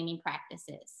in your naming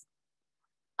practices.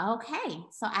 Okay,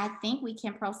 so I think we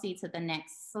can proceed to the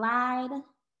next slide,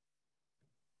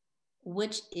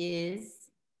 which is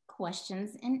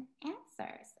questions and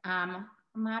answers.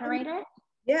 Moderator?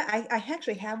 Yeah, I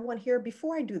actually have one here.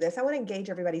 Before I do this, I want to engage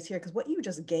everybody's here because what you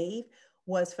just gave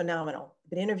was phenomenal.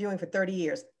 Been interviewing for 30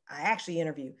 years. I actually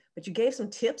interview, but you gave some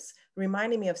tips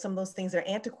reminding me of some of those things that are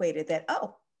antiquated that,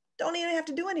 don't even have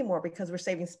to do anymore because we're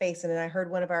saving space. And then I heard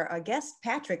one of our guests,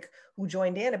 Patrick, who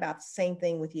joined in about the same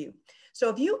thing with you. So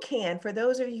if you can, for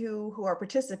those of you who are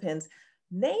participants,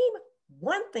 name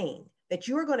one thing that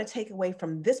you are going to take away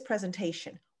from this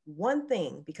presentation. One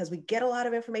thing, because we get a lot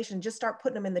of information, just start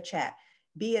putting them in the chat,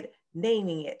 be it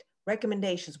naming it,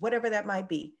 recommendations, whatever that might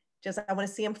be. Just, I want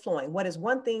to see them flowing. What is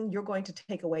one thing you're going to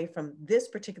take away from this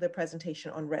particular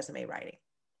presentation on resume writing?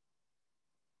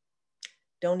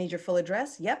 Don't need your full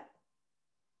address? Yep.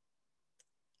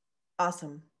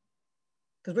 Awesome.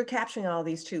 Because we're capturing all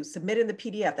these too. Submit in the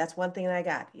PDF. That's one thing that I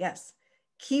got. Yes.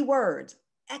 Keywords.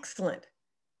 Excellent.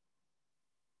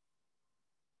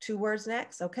 2 words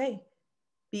next. Okay.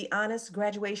 Be honest,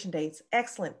 graduation dates.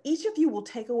 Excellent. Each of you will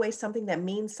take away something that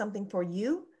means something for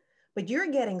you, but you're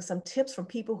getting some tips from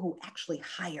people who actually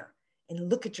hire and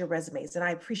look at your resumes. And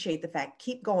I appreciate the fact.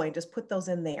 Keep going. Just put those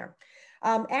in there.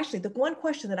 Ashley, the one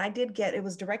question that I did get, it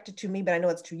was directed to me, but I know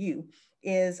it's to you,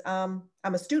 is I'm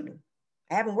a student.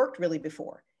 I haven't worked really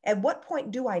before. At what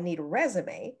point do I need a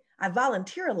resume? I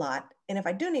volunteer a lot. And if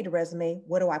I do need a resume,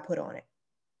 what do I put on it?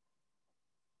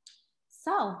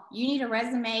 So you need a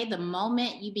resume the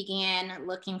moment you began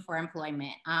looking for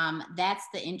employment. That's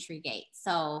the entry gate.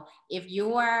 So if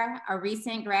you're a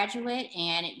recent graduate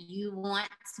and you want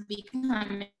to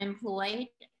become employed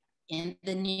in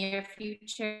the near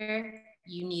future,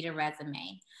 you need a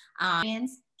resume.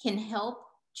 Can help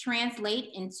translate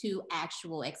into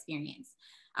actual experience.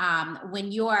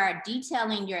 When you're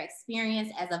detailing your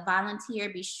experience as a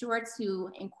volunteer, be sure to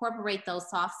incorporate those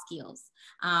soft skills.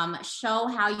 Show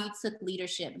how you took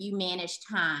leadership, you managed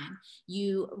time,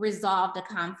 you resolved a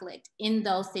conflict in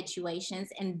those situations,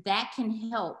 and that can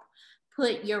help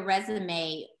put your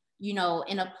resume, you know,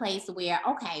 in a place where,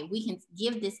 okay, we can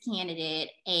give this candidate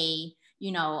a,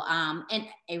 you know,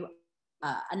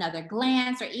 another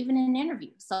glance or even an interview.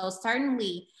 So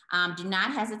certainly do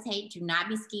not hesitate, do not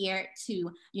be scared to,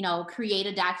 you know, create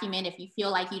a document if you feel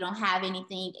like you don't have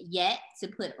anything yet to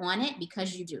put on it,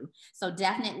 because you do. So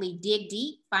definitely dig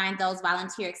deep, find those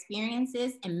volunteer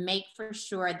experiences, and make for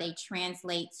sure they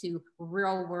translate to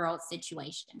real world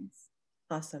situations.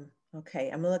 Awesome. Okay,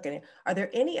 I'm looking at it. Are there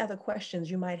any other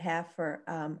questions you might have for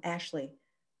Ashley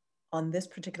on this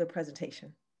particular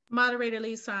presentation? Moderator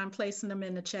Lisa, I'm placing them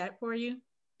in the chat for you.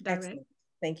 Direct. Excellent.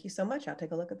 Thank you so much. I'll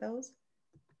take a look at those.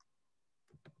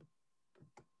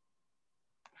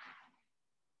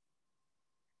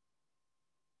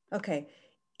 Okay,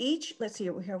 let's see,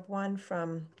 we have one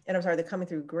from, and I'm sorry, they're coming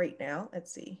through great now.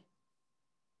 Let's see.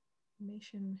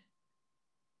 Information.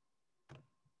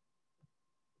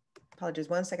 Apologies,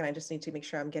 1 second. I just need to make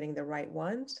sure I'm getting the right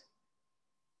ones.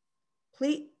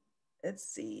 Please, let's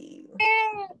see.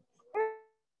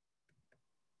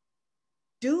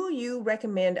 Do you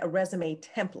recommend a resume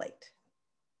template?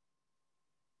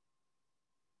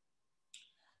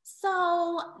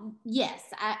 So yes,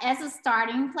 as a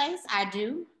starting place, I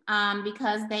do,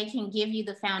 because they can give you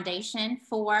the foundation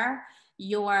for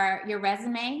your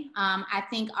resume. I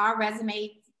think our resumes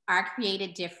are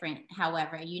created different.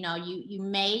 However, you know, you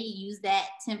may use that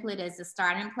template as a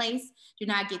starting place. Do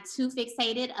not get too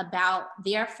fixated about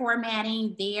their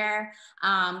formatting, their,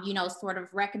 you know, sort of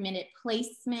recommended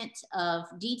placement of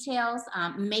details.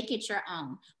 Make it your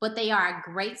own, but they are a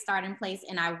great starting place,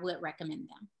 and I would recommend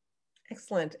them.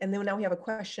 Excellent. And then now we have a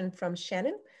question from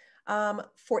Shannon.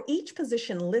 For each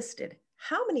position listed,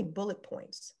 how many bullet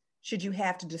points should you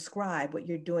have to describe what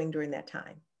you're doing during that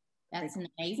time? That's an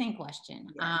amazing question.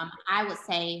 Yeah. I would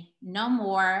say no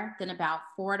more than about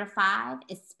 4 to 5,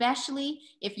 especially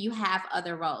if you have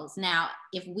other roles. Now,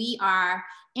 if we are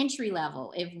entry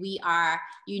level, if we are,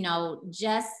 you know,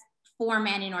 just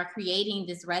formatting or creating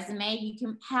this resume, you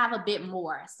can have a bit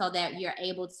more so that you're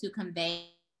able to convey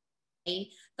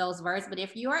those words. But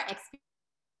if you're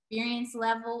experience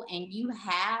level and you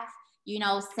have, you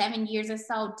know, 7 years or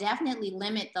so, definitely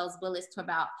limit those bullets to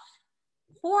about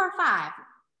 4 or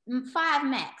 5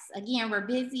 max. Again, we're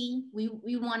busy.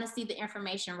 We want to see the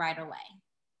information right away.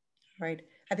 Right.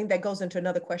 I think that goes into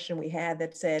another question we had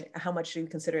that said, how much do you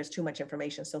consider as too much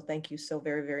information? So thank you so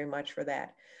very, very much for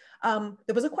that.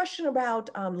 There was a question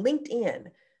about LinkedIn.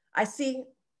 I see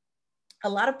a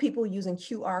lot of people using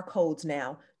QR codes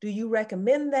now. Do you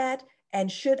recommend that? And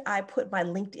should I put my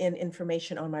LinkedIn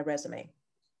information on my resume?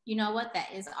 You know what? That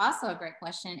is also a great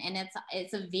question. And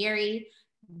it's a very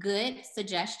good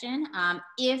suggestion.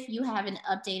 If you have an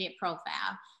updated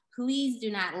profile, please do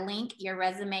not link your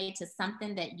resume to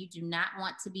something that you do not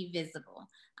want to be visible.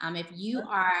 If you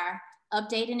are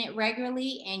updating it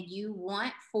regularly and you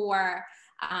want for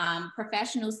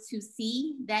professionals to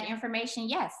see that information,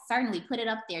 yes, certainly put it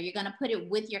up there. You're going to put it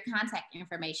with your contact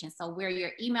information. So where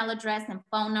your email address and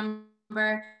phone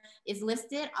number is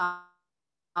listed,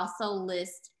 also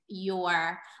list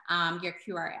your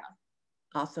QRL.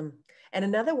 Awesome. And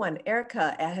another one,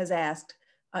 Erica has asked,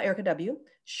 Erica W.,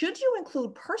 should you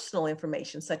include personal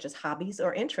information such as hobbies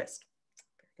or interests?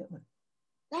 Very good one.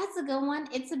 That's a good one.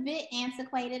 It's a bit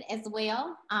antiquated as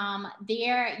well.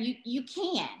 You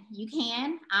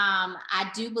can.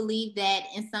 I do believe that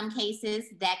in some cases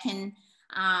that can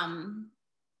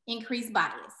increase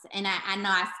bias. And I know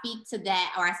I speak to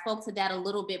that, or I spoke to that a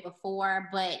little bit before,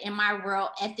 but in my world,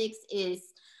 ethics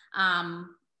is,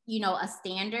 a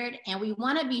standard, and we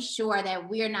want to be sure that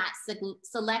we're not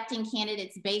selecting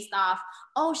candidates based off,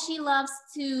 oh, she loves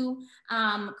to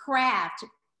craft,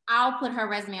 I'll put her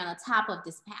resume on the top of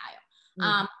this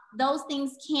pile. Those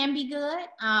things can be good.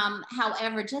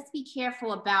 However, just be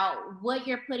careful about what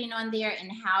you're putting on there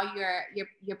and how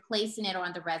you're placing it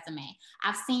on the resume.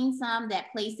 I've seen some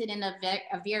that place it in a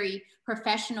very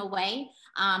professional way,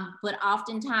 but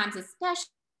oftentimes, especially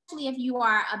if you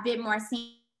are a bit more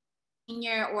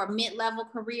senior or mid-level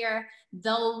career,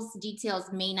 those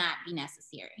details may not be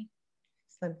necessary.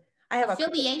 Excellent. I have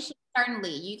affiliation.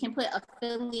 Certainly, you can put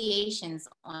affiliations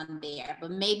on there,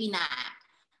 but maybe not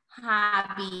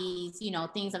hobbies,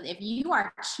 things of, if you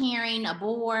are chairing a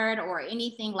board or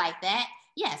anything like that,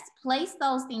 yes, place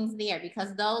those things there,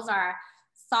 because those are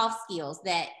soft skills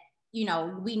that,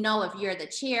 we know if you're the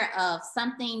chair of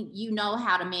something,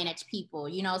 how to manage people,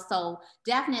 so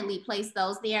definitely place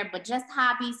those there. But just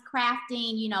hobbies,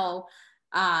 crafting,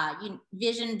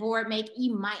 vision board making,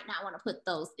 you might not want to put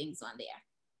those things on there.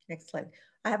 Excellent.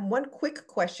 I have one quick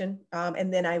question,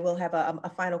 and then I will have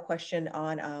a final question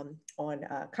on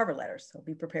cover letters. So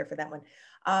be prepared for that one.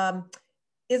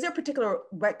 Is there a particular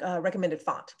recommended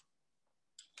font?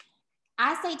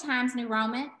 I say Times New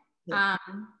Roman. Yeah.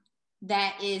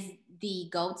 That is the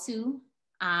go-to.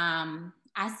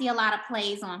 I see a lot of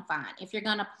plays on font. If you're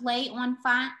gonna play on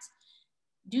font,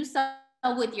 do so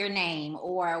with your name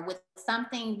or with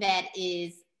something that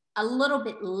is a little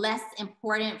bit less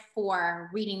important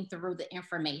for reading through the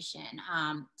information.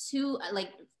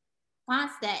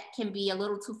 Fonts that can be a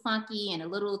little too funky and a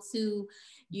little too,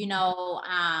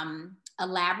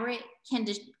 elaborate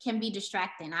can be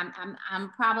distracting.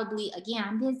 I'm probably, again,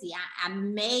 I'm busy. I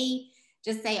may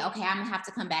just say, okay, I'm gonna have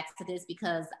to come back to this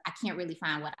because I can't really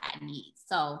find what I need.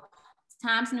 So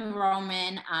Times New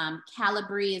Roman,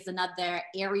 Calibri is another.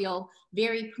 Arial,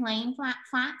 very plain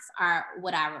fonts are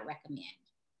what I would recommend.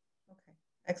 Okay,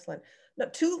 excellent. Now,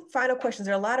 two final questions.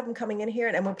 There are a lot of them coming in here,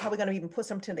 and we're probably going to even put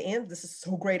some to the end. This is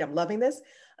so great. I'm loving this.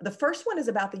 The first one is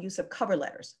about the use of cover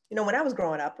letters. When I was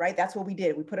growing up, right, that's what we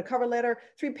did. We put a cover letter,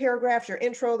 3 paragraphs, your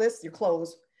intro, this, your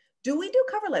close. Do we do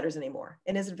cover letters anymore?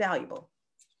 And is it valuable?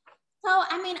 So,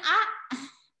 I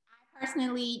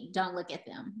personally don't look at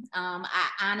them. I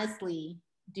honestly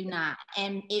do not.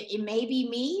 And it may be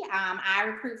me. I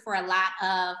recruit for a lot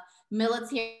of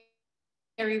military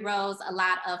roles, a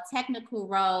lot of technical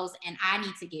roles, and I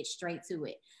need to get straight to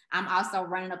it. I'm also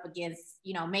running up against,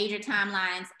 major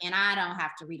timelines, and I don't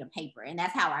have to read a paper, and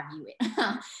that's how I view it.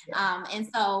 Yeah. And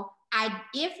so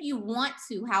if you want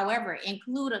to, however,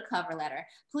 include a cover letter,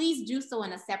 please do so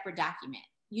in a separate document.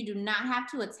 You do not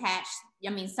have to attach,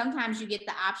 sometimes you get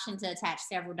the option to attach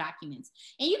several documents,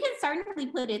 and you can certainly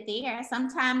put it there.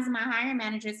 Sometimes my hiring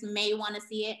managers may want to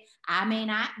see it. I may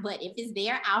not, but if it's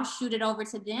there, I'll shoot it over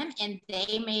to them, and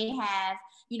they may have,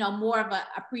 more of an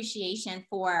appreciation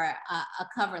for a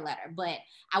cover letter. But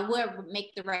I would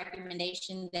make the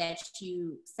recommendation that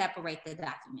you separate the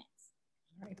documents.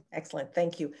 All right, excellent,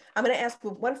 thank you. I'm going to ask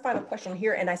one final question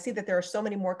here, and I see that there are so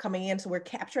many more coming in, so we're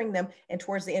capturing them, and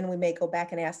towards the end we may go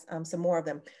back and ask some more of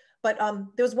them. But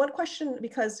there was one question,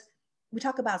 because we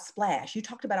talk about splash. You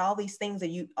talked about all these things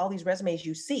that all these resumes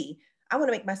you see. I want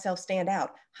to make myself stand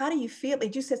out. How do you feel?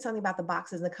 You said something about the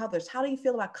boxes and the colors. How do you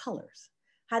feel about colors?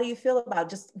 How do you feel about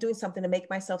just doing something to make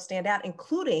myself stand out,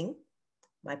 including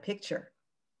my picture?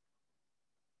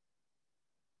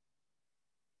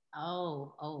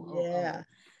 Yeah.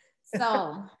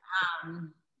 So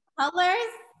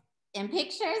colors and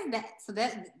pictures,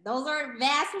 those are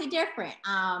vastly different.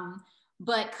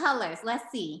 But colors,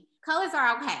 let's see. Colors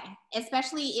are okay,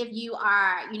 especially if you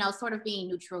are, sort of being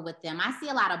neutral with them. I see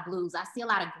a lot of blues. I see a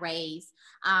lot of grays.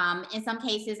 In some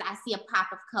cases, I see a pop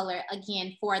of color,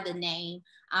 again, for the name.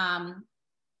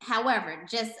 However,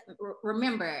 just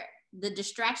remember, the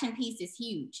distraction piece is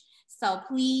huge. So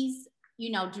please,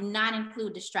 do not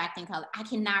include distracting color. I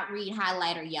cannot read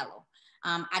highlighter yellow.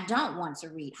 I don't want to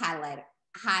read highlighter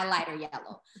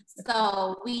yellow.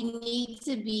 So we need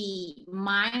to be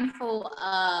mindful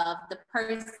of the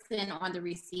person on the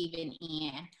receiving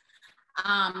end.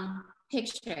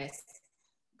 Pictures,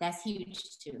 that's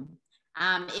huge too.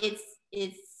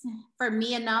 It's for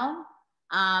me a no.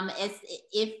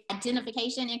 If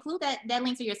identification, include that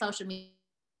link to your social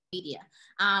media.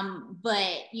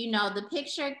 But the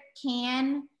picture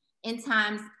can in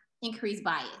times increase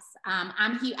bias.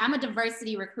 I'm a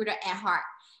diversity recruiter at heart,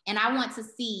 and I want to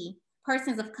see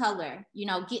persons of color,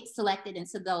 get selected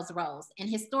into those roles. And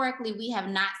historically, we have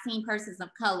not seen persons of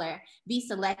color be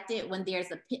selected when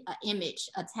there's an image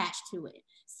attached to it.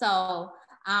 So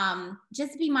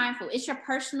just be mindful. It's your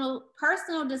personal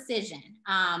decision.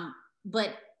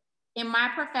 But in my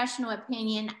professional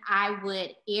opinion, I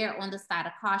would err on the side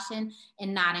of caution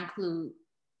and not include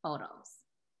photos.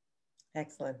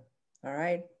 Excellent. All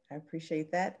right. I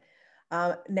appreciate that.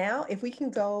 Now, if we can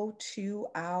go to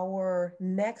our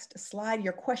next slide,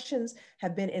 your questions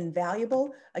have been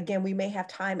invaluable. Again, we may have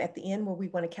time at the end where we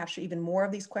want to capture even more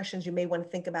of these questions. You may want to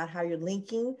think about how you're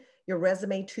linking your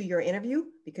resume to your interview,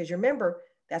 because you remember,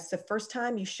 that's the first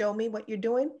time you show me what you're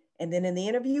doing. And then in the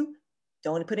interview,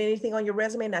 don't put anything on your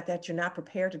resume, not that you're not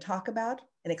prepared to talk about,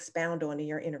 and expound on in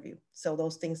your interview. So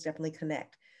those things definitely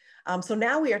connect. So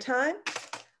now we are time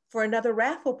for another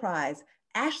raffle prize.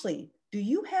 Ashley, do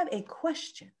you have a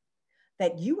question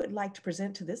that you would like to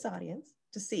present to this audience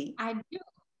to see? I do.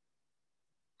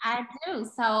 I do.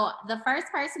 So the first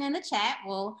person in the chat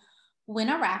will win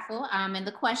a raffle. And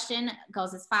the question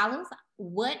goes as follows.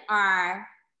 What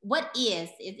is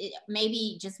it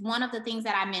maybe just one of the things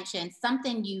that I mentioned,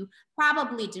 something you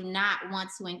probably do not want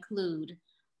to include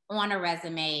on a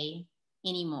resume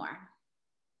anymore?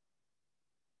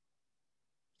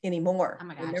 Anymore. Oh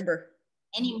my gosh. Remember.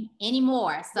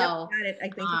 Anymore. So yep, got it. I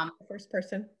think the first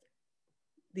person.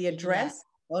 The address.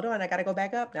 Yeah. Hold on, I gotta go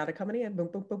back up. Now they're coming in. Boom,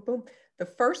 boom, boom, boom. The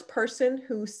first person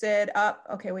who said up,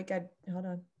 okay, we got, hold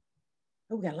on.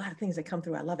 Oh, we got a lot of things that come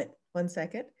through. I love it. 1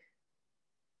 second.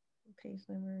 Page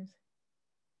numbers.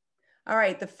 All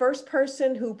right, the first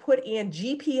person who put in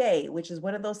GPA, which is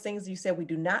one of those things you said we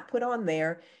do not put on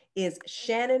there, is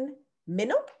Shannon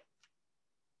Minnow.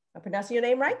 I'm pronouncing your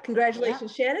name right.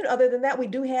 Congratulations, yep. Shannon. Other than that, we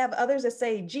do have others that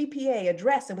say GPA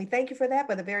address, and we thank you for that.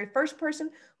 But the very first person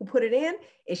who put it in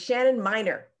is Shannon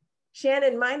Miner.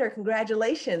 Shannon Miner,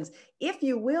 congratulations. If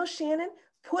you will, Shannon,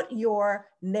 put your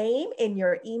name and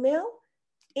your email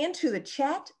into the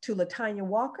chat to LaTanya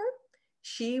Walker.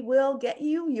 She will get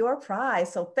you your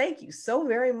prize. So thank you so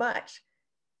very much.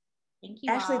 Thank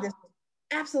you. Ashley, this is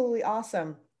absolutely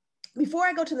awesome. Before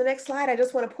I go to the next slide, I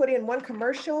just want to put in one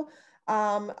commercial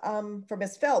for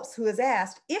Ms. Phelps, who has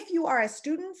asked, if you are a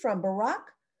student from Barack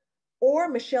or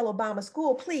Michelle Obama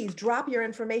School, please drop your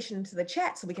information into the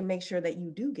chat so we can make sure that you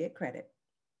do get credit.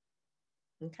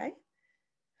 Okay.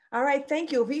 All right,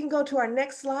 thank you. If we can go to our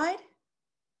next slide.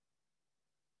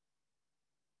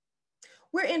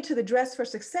 We're into the Dress for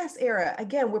Success era.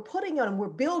 Again, we're putting on, we're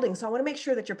building. So I want to make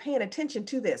sure that you're paying attention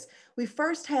to this. We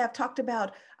first have talked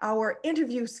about our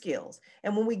interview skills.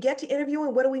 And when we get to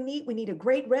interviewing, what do we need? We need a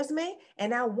great resume. And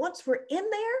now once we're in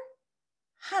there,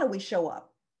 how do we show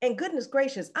up? And goodness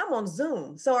gracious, I'm on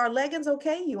Zoom. So are leggings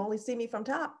okay? You only see me from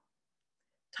top.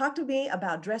 Talk to me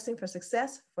about dressing for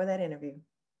success for that interview.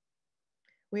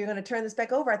 We're going to turn this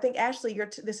back over. I think, Ashley,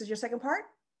 this is your second part?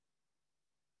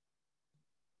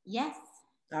 Yes.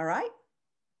 All right.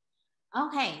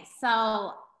 Okay,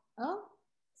 so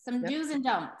some do's and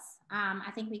don'ts. I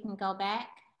think we can go back.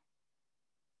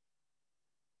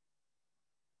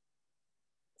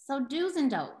 So do's and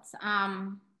don'ts.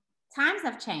 Times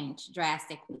have changed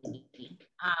drastically,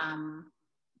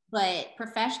 but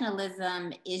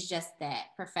professionalism is just that,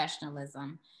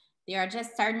 professionalism. There are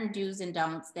just certain do's and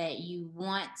don'ts that you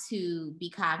want to be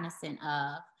cognizant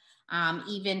of.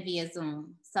 Even via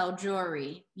Zoom. So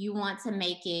jewelry, you want to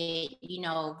make it,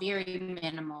 very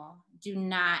minimal. Do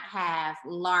not have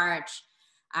large,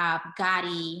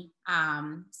 gaudy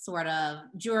sort of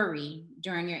jewelry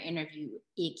during your interview.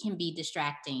 It can be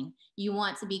distracting. You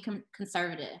want to be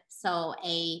conservative. So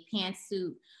a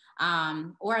pantsuit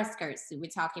or a skirt suit, we're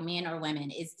talking men or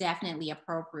women, is definitely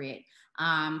appropriate.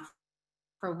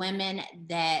 For women,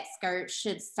 that skirt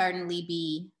should certainly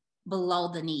be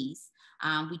below the knees.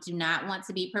 We do not want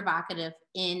to be provocative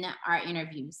in our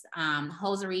interviews.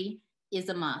 Hosiery is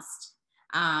a must.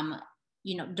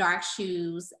 Dark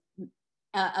shoes,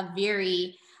 a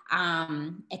very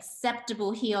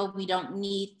acceptable heel. We don't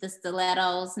need the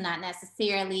stilettos, not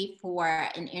necessarily for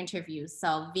an interview.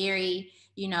 So very,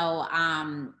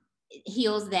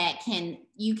 heels that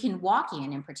you can walk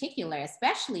in particular,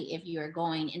 especially if you're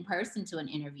going in person to an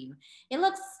interview. It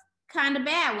looks kind of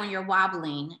bad when you're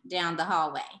wobbling down the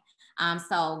hallway.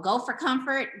 So go for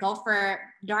comfort, go for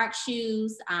dark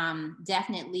shoes,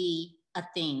 definitely a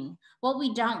thing. What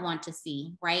we don't want to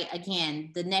see, right?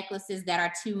 Again, the necklaces that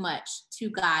are too much, too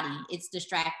gaudy, it's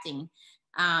distracting.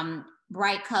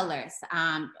 Bright colors,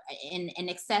 and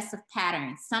excessive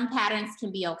patterns. Some patterns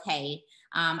can be okay.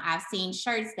 I've seen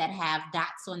shirts that have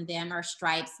dots on them or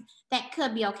stripes. That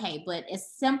could be okay, but as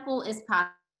simple as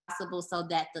possible so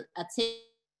that the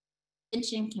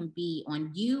attention can be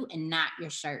on you and not your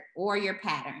shirt or your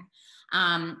pattern.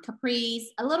 Capris,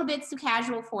 a little bit too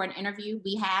casual for an interview.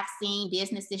 We have seen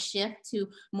businesses shift to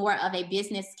more of a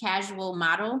business casual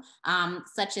model,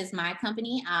 such as my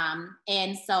company.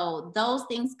 And so those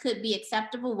things could be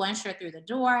acceptable once you're through the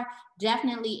door.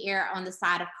 Definitely err on the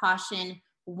side of caution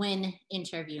when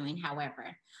interviewing,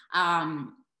 however.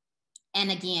 And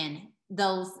again,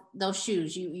 those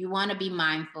shoes, you want to be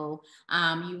mindful.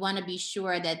 You want to be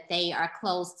sure that they are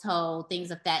closed-toed,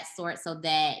 things of that sort, so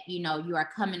that you are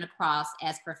coming across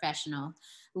as professional.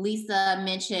 Lisa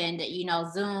mentioned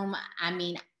Zoom. I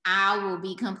mean, I will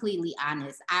be completely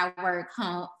honest. I work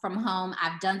from home.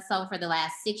 I've done so for the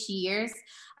last 6 years,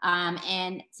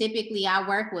 and typically I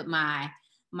work with my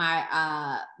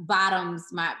bottoms,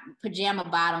 my pajama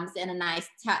bottoms, and a nice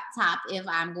top if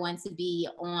I'm going to be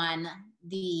on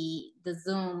the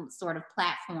Zoom sort of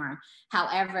platform.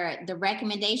 However, the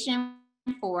recommendation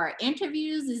for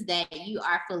interviews is that you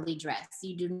are fully dressed.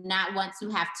 You do not want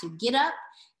to have to get up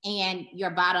and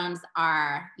your bottoms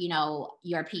are,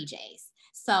 your PJs.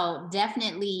 So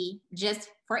definitely just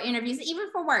for interviews,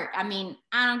 even for work. I mean,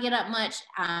 I don't get up much.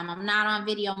 I'm not on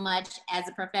video much as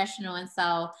a professional. And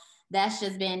so that's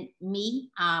just been me,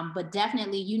 but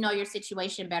definitely your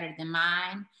situation better than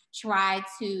mine. Try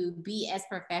to be as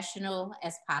professional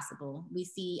as possible. We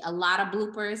see a lot of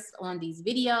bloopers on these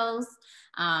videos,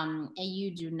 and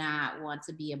you do not want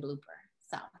to be a blooper.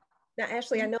 So. Now,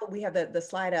 Ashley, I know we have the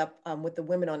slide up with the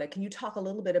women on it. Can you talk a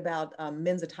little bit about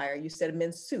men's attire? You said a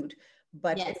men's suit,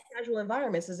 but yes. In casual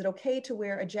environments, is it okay to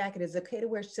wear a jacket? Is it okay to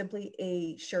wear simply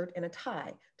a shirt and a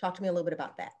tie? Talk to me a little bit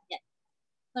about that. Yes.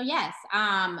 So yes,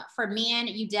 for men,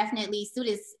 you definitely, suit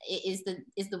is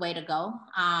the way to go.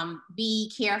 Be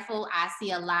careful. I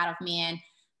see a lot of men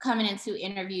coming into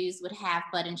interviews with half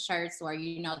button shirts, or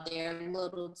they're a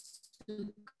little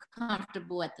too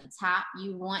comfortable at the top.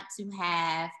 You want to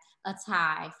have a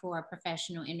tie for a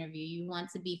professional interview. You want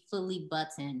to be fully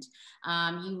buttoned.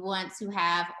 You want to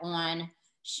have on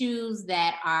shoes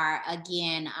that are,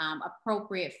 again,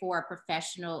 appropriate for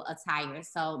professional attire.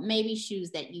 So maybe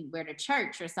shoes that you wear to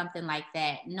church or something like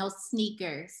that. No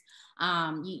sneakers.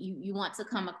 You want to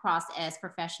come across as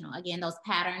professional. Again, those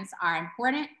patterns are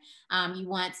important. You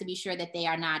want to be sure that they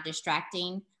are not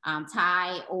distracting.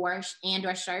 Tie or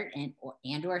shirt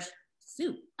and/or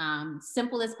suit.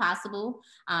 Simple as possible,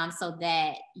 so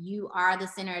that you are the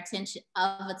center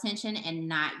of attention and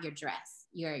not your dress,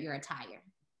 your attire.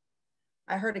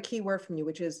 I heard a key word from you,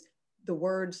 which is the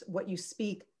words, what you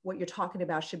speak, what you're talking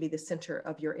about should be the center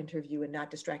of your interview and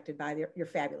not distracted by your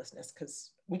fabulousness,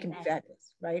 because we can be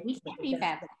fabulous, right? We can be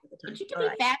fabulous, but you can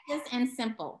be fabulous and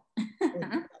simple.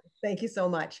 Thank you so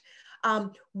much.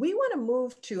 We want to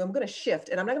move to, I'm going to shift,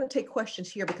 and I'm not going to take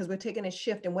questions here because we're taking a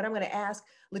shift. And what I'm going to ask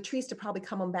Latrice to probably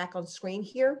come on back on screen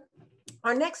here.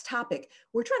 Our next topic,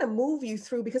 we're trying to move you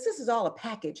through, because this is all a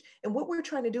package. And what we're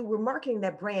trying to do, we're marketing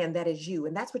that brand that is you.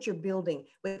 And that's what you're building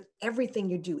with everything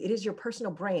you do. It is your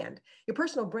personal brand. Your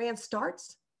personal brand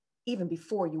starts even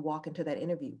before you walk into that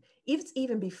interview. It's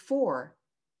even before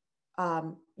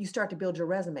you start to build your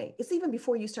resume. It's even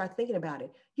before you start thinking about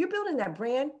it. You're building that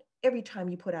brand every time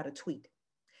you put out a tweet.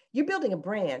 You're building a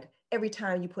brand every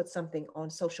time you put something on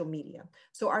social media.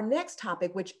 So our next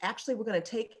topic, which actually we're going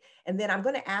to take, and then I'm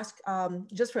going to ask,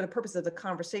 just for the purpose of the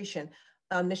conversation,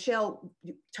 Nichelle,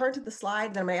 turn to the slide,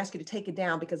 and then I'm going to ask you to take it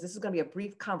down, because this is going to be a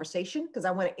brief conversation, because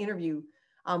I want to interview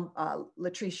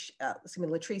Latrice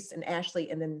and Ashley,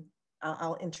 and then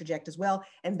I'll interject as well.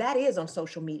 And that is on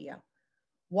social media.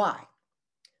 Why?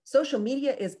 Social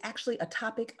media is actually a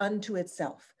topic unto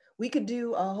itself. We could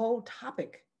do a whole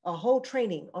topic, a whole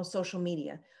training on social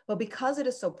media, but because it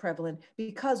is so prevalent,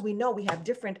 because we know we have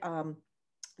different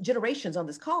generations on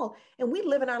this call, and we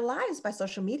live in our lives by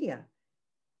social media,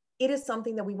 it is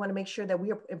something that we want to make sure that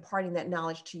we are imparting that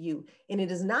knowledge to you. And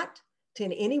it is not to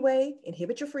in any way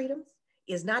inhibit your freedoms.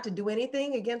 Is not to do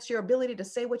anything against your ability to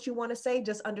say what you want to say.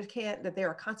 Just understand that there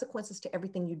are consequences to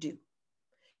everything you do.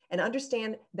 And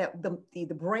understand that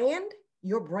the brand,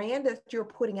 your brand that you're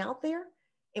putting out there,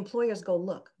 employers go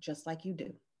look just like you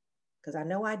do, because I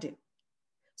know I do.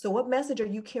 So what message are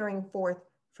you carrying forth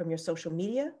from your social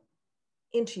media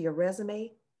into your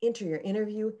resume, into your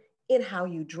interview, in how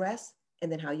you dress, and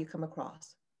then how you come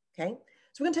across, okay?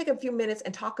 So we're gonna take a few minutes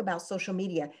and talk about social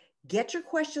media. Get your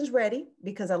questions ready,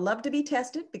 because I love to be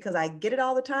tested, because I get it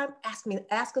all the time.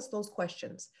 Ask us those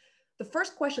questions. The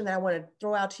first question that I want to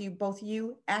throw out to you, both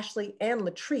you, Ashley, and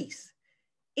Latrice,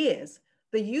 is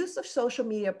the use of social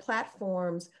media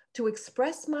platforms to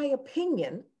express my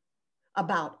opinion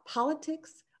about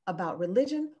politics, about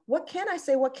religion. What can I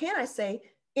say? What can I say?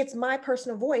 it's my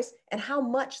personal voice, and how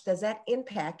much does that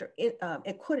impact, or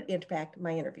it could impact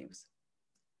my interviews?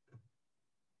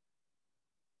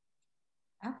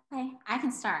 Okay, I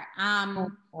can start.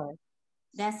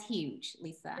 That's huge,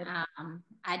 Lisa.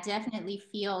 I definitely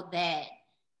feel that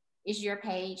it's your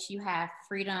page. You have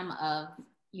freedom of,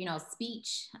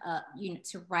 speech,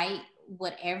 to write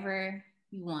whatever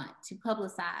you want, to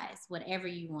publicize whatever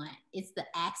you want. It's the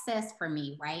access for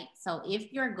me, right? So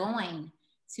if you're going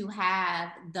to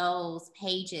have those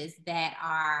pages that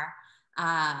are,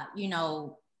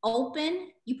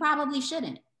 open, you probably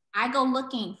shouldn't. I go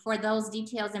looking for those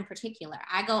details in particular.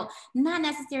 I go, not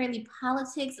necessarily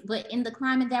politics, but in the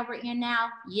climate that we're in now,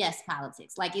 yes,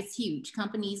 politics. Like, it's huge.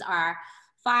 Companies are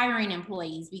firing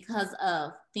employees because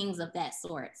of things of that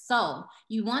sort. So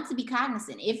you want to be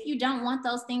cognizant. If you don't want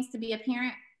those things to be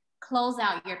apparent, close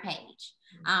out your page.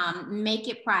 Make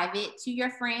it private to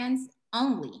your friends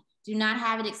only. Do not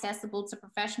have it accessible to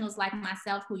professionals like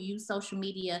myself who use social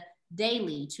media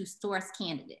daily to source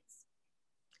candidates.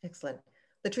 Excellent.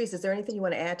 Latrice, is there anything you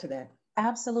want to add to that?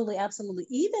 Absolutely, absolutely.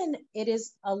 Even it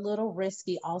is a little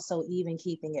risky also even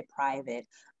keeping it private.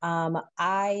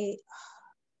 I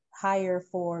hire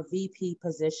for VP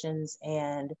positions,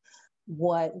 and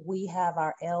what we have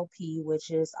our LP, which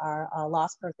is our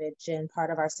loss prevention, part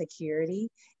of our security,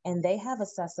 and they have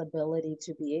accessibility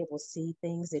to be able to see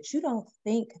things that you don't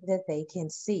think that they can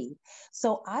see.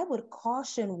 So I would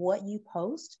caution what you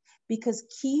post, because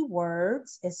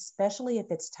keywords, especially if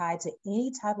it's tied to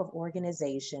any type of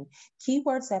organization,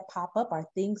 keywords that pop up are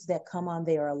things that come on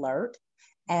their alert.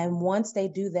 And once they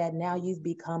do that, now you've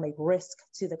become a risk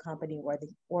to the company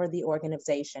or the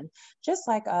organization. Just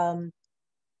like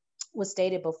was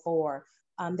stated before,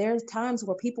 there's times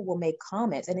where people will make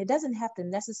comments, and it doesn't have to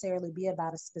necessarily be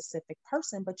about a specific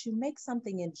person, but you make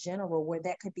something in general where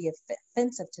that could be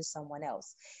offensive to someone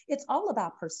else. It's all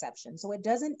about perception. So it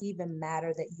doesn't even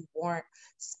matter that you weren't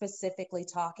specifically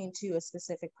talking to a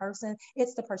specific person.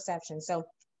 It's the perception. So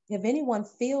if anyone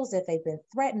feels that they've been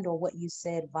threatened or what you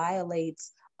said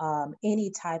violates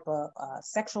any type of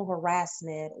sexual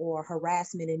harassment or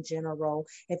harassment in general,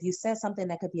 if you said something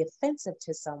that could be offensive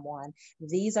to someone,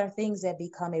 these are things that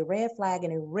become a red flag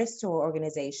and a risk to an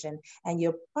organization. And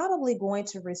you're probably going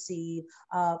to receive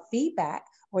feedback,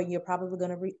 or you're probably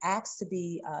going to ask to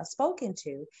be spoken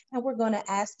to. And we're going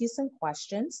to ask you some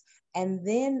questions. And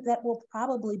then that will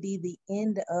probably be the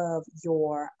end of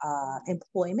your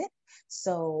employment.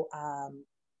 So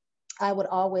I would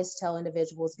always tell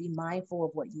individuals, be mindful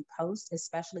of what you post,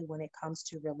 especially when it comes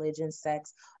to religion,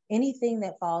 sex, anything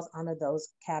that falls under those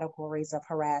categories of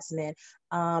harassment.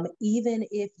 Even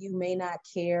if you may not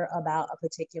care about a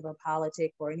particular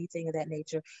politic or anything of that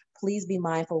nature, please be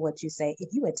mindful of what you say.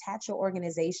 If you attach your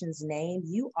organization's name,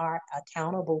 you are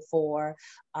accountable for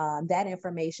that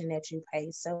information that you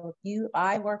pay. So if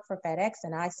I work for FedEx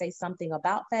and I say something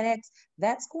about FedEx,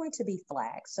 that's going to be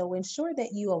flagged. So ensure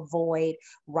that you avoid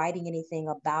writing anything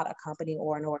about a company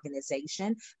or an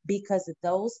organization, because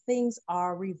those things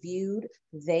are reviewed,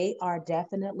 they are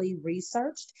definitely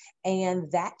researched, and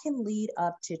that can lead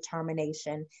up to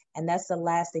termination. And that's the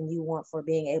last thing you want for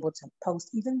being able to post.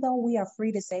 Even though we are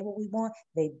free to say what we want,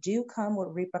 they do come with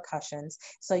repercussions.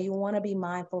 So you want to be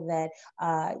mindful that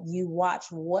you watch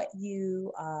what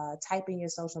you type in your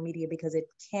social media, because it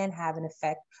can have an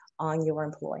effect on your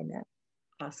employment.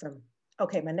 Awesome.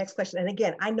 Okay, my next question, and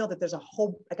again, I know that there's a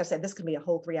whole, like I said, this could be a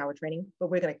whole 3-hour training, but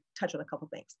we're going to touch on a couple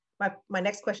things. My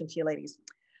next question to you ladies,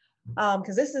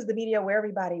 because this is the media where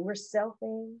we're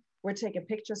selfing, we're taking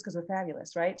pictures because we're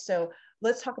fabulous, right? So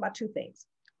let's talk about two things.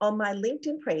 On my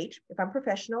LinkedIn page, if I'm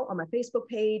professional, on my Facebook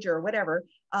page or whatever,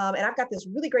 and I've got this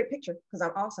really great picture because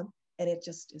I'm awesome, and it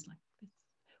just is like,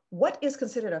 what is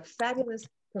considered a fabulous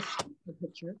professional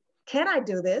picture? Can I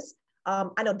do this?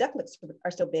 I know duck lips are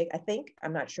still big, I think.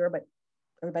 I'm not sure, but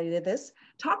everybody did this.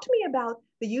 Talk to me about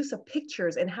the use of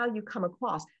pictures and how you come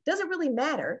across. Does it really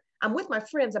matter? I'm with my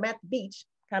friends, I'm at the beach,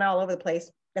 kind of all over the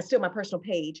place. That's still my personal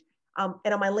page. And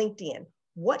on my LinkedIn,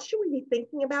 what should we be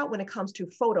thinking about when it comes to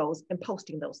photos and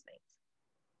posting those things?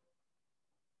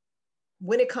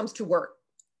 When it comes to work,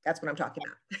 that's what I'm talking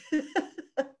about.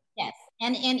 Yes,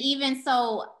 and even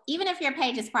so, even if your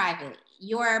page is private,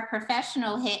 your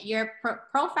professional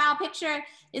profile picture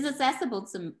is accessible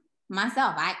to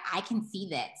myself. I can see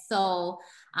that. So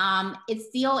it's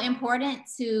still important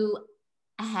to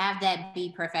have that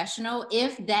be professional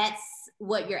if that's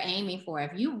what you're aiming for.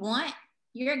 If you want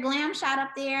your glam shot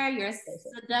up there, your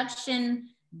seduction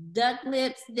duck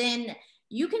lips, then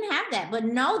you can have that, but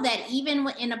know that even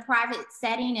in a private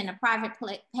setting, in a private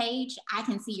page, I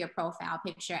can see your profile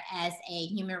picture as a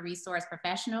human resource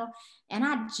professional, and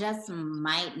I just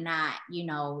might not, you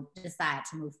know, decide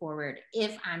to move forward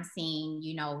if I'm seeing,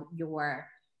 you know, your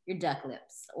duck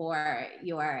lips or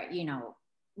your, you know,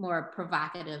 more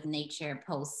provocative nature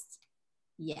posts.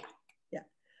 Yeah.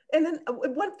 And then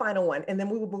one final one, and then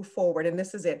we will move forward. And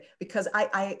this is it, because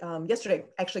I yesterday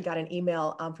actually got an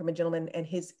email from a gentleman, and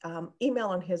his email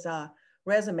on his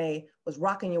resume was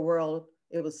rocking your world.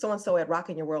 It was so-and-so at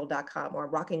rockingyourworld.com, or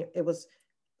it was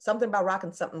something about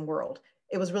rocking something world.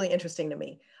 It was really interesting to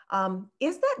me.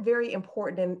 Is that very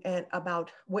important and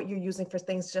about what you're using for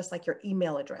things, just like your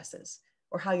email addresses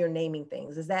or how you're naming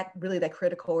things? Is that really that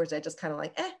critical, or is that just kind of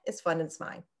like, it's fun and it's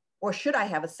mine? Or should I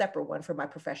have a separate one for my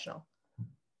professional?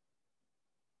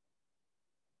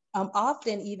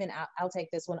 Often, even I'll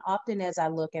take this one. Often, as I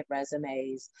look at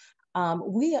resumes,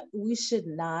 we should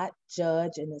not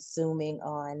judge and assuming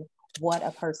on what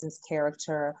a person's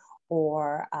character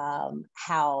or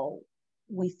how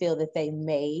we feel that they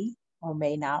may or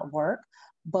may not work.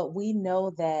 But we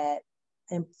know that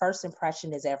first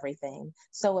impression is everything.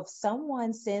 So if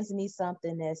someone sends me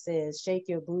something that says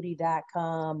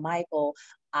shakeyourbooty.com, Michael,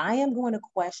 I am going to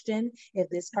question if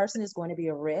this person is going to be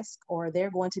a risk or they're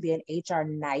going to be an HR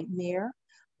nightmare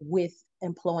with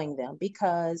employing them,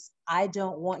 because I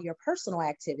don't want your personal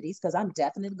activities, because I'm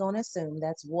definitely going to assume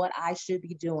that's what I should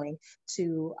be doing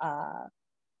to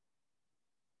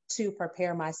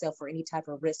prepare myself for any type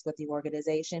of risk with the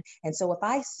organization. And so if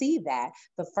I see that,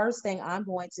 the first thing I'm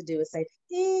going to do is say,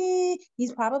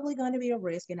 he's probably going to be a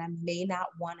risk, and I may not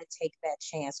want to take that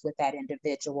chance with that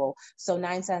individual. So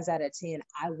 9 times out of 10,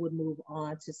 I would move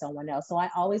on to someone else. So I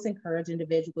always encourage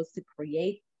individuals to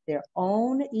create their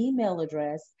own email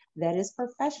address that is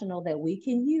professional, that we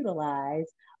can utilize,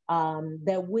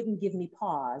 that wouldn't give me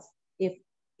pause if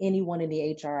anyone in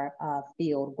the HR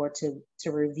field were to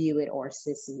review it or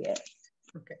see it.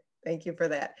 Okay, thank you for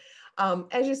that.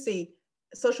 As you see,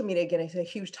 social media, again, is a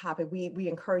huge topic. We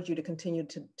encourage you to continue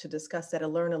to discuss that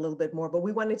and learn a little bit more, but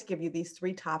we wanted to give you these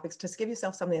 3 topics to give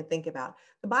yourself something to think about.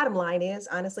 The bottom line is,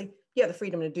 honestly, you have the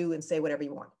freedom to do and say whatever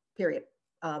you want, period.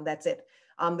 That's it.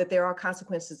 That there are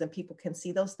consequences and people can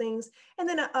see those things. And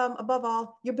then above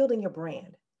all, you're building your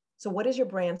brand. So what is your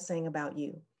brand saying about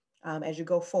you as you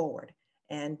go forward?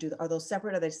 And are those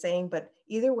separate? Are they same? But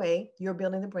either way, you're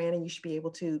building the brand, and you should be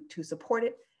able to support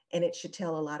it, and it should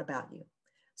tell a lot about you.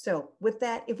 So with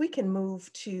that, if we can move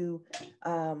to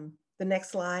the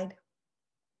next slide.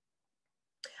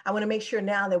 I want to make sure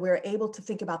now that we're able to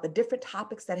think about the different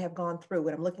topics that have gone through.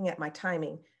 When I'm looking at my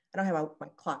timing, I don't have my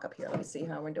clock up here. Let me see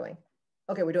how we're doing.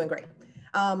 Okay, we're doing great.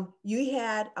 You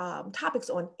had topics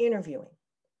on interviewing.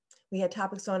 We had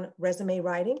topics on resume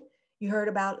writing. You heard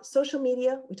about social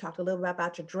media. We talked a little bit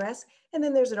about your dress, and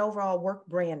then there's an overall work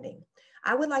branding.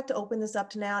 I would like to open this up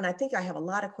to now, and I think I have a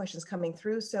lot of questions coming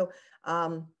through. So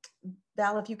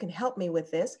Val, if you can help me with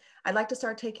this, I'd like to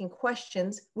start taking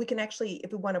questions. We can actually,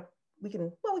 if we want to, we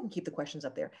can keep the questions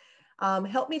up there.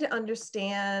 Help me to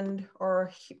understand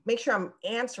or make sure I'm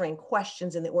answering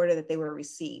questions in the order that they were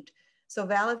received. So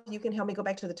Val, if you can help me go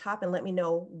back to the top and let me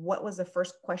know what was the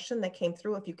first question that came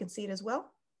through, if you can see it as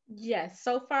well. Yes,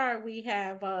 so far we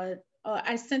have,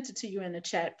 I sent it to you in the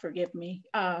chat, forgive me,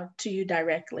 to you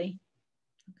directly.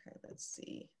 Okay, let's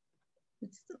see.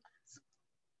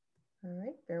 All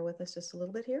right, bear with us just a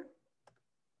little bit here.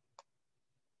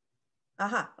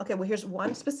 Aha, okay, well here's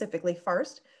one specifically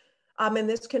first. And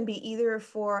this can be either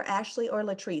for Ashley or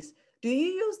Latrice. Do you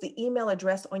use the email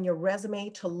address on your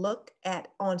resume to look at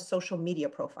on social media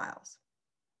profiles?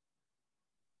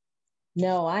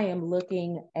 No, I am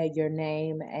looking at your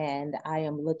name, and I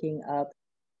am looking up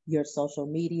your social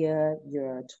media,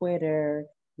 your Twitter,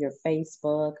 your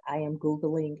Facebook. I am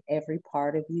Googling every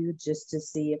part of you just to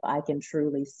see if I can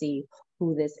truly see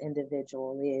who this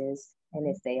individual is and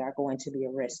if they are going to be a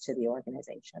risk to the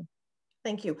organization.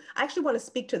 Thank you. I actually want to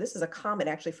speak to, this is a comment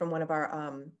actually from one of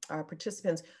our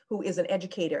participants who is an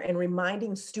educator, and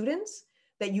reminding students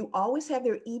that you always have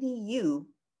their edu,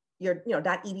 your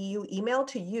 .edu email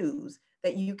to use,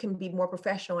 that you can be more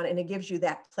professional on, and it gives you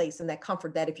that place and that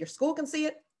comfort that if your school can see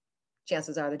it,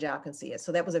 chances are the job can see it.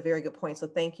 So that was a very good point. So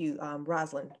thank you,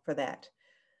 Rosalind, for that.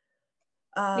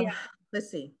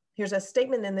 Let's see, here's a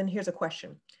statement and then here's a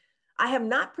question. I have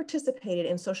not participated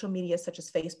in social media such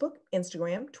as Facebook,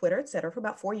 Instagram, Twitter, etc. for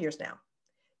about 4 years now.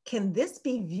 Can this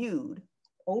be viewed,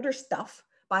 older stuff,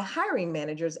 by hiring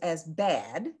managers as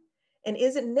bad? And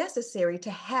is it necessary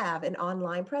to have an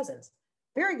online presence?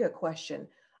 Very good question.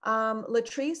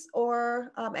 Latrice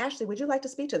or Ashley, would you like to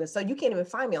speak to this? So you can't even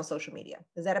find me on social media.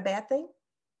 Is that a bad thing?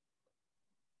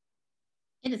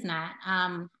 It is not.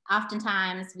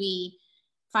 Oftentimes we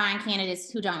find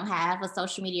candidates who don't have a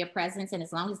social media presence, and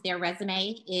as long as their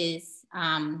resume is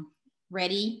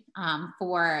ready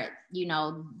for, you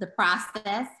know, the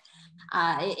process,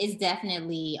 it is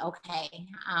definitely okay.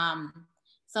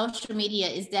 Social media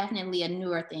is definitely a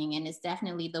newer thing, and it's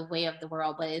definitely the way of the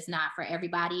world, but it's not for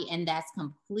everybody, and that's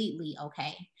completely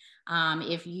okay.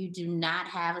 If you do not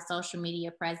have a social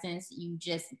media presence, you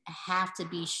just have to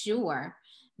be sure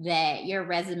that your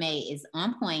resume is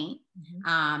on point,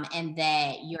 and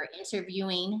that your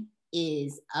interviewing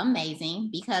is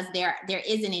amazing, because there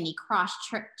isn't any cross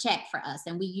check for us,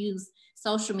 and we use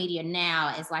social media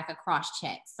now as like a cross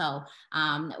check. So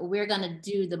we're gonna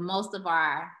do the most of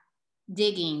our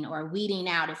digging or weeding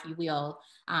out, if you will,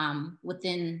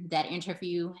 within that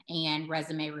interview and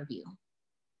resume review.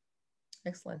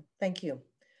 Excellent, thank you.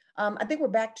 I think we're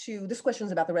back to, this question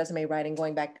is about the resume writing,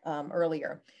 going back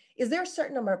earlier. Is there a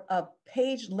certain number of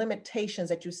page limitations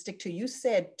that you stick to? You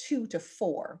said 2 to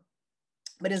 4,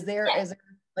 but is there, Yes. is there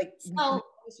like? So,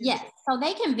 yes, so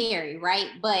they can vary, right?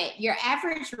 But your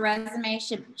average resume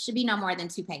should be no more than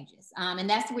 2 pages. And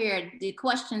that's where the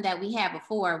question that we had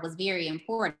before was very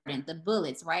important, the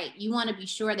bullets, right? You want to be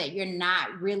sure that you're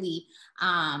not really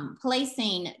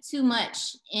placing too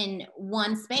much in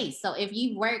one space. So if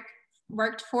you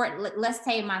worked for, let's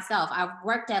say myself, I've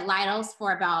worked at LTO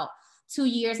for about 2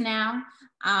 years now.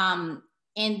 And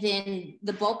then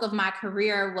the bulk of my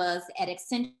career was at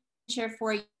Accenture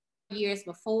for years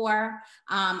before.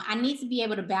 I need to be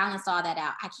able to balance all that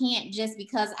out. I can't just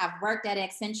because I've worked at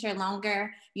Accenture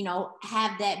longer, you know,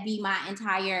 have that be my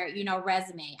entire, you know,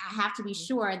 resume. I have to be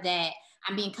sure that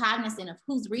I'm being cognizant of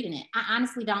who's reading it. I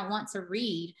honestly don't want to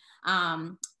read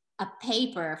a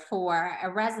paper for a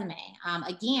resume.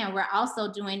 Again, we're also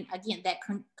doing, again, that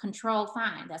control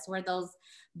find. That's where those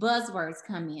buzzwords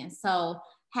come in. So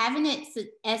having it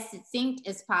as succinct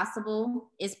as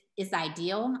possible is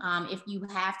ideal. If you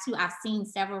have to, I've seen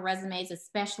several resumes,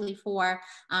 especially for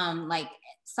like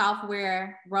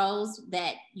software roles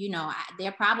that, you know,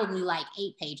 they're probably like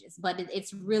 8 pages, but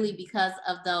it's really because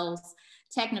of those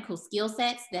technical skill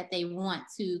sets that they want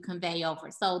to convey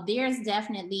over. So there's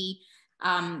definitely,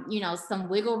 you know, some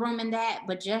wiggle room in that,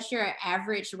 but just your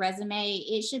average resume,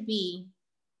 it should be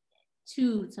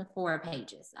 2 to 4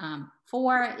 pages.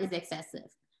 4 is excessive.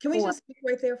 Can we just speak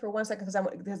right there for 1 second?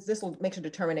 Because this will make a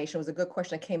determination. It was a good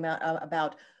question that came out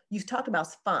about, you talked about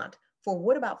font. For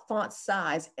what about font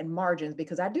size and margins?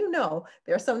 Because I do know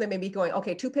there are some that may be going,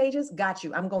 okay, 2 pages, got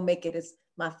you. I'm gonna make it as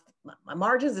my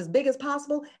margins as big as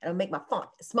possible, and I'll make my font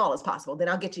as small as possible. Then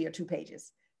I'll get to your 2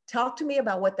 pages. Talk to me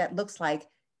about what that looks like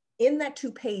in that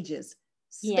 2 pages,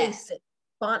 spacing,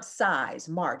 font size,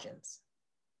 margins.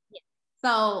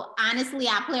 So honestly,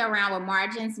 I play around with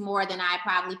margins more than I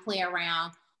probably play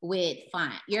around with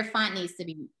font. Your font needs to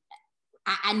be,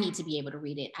 I need to be able to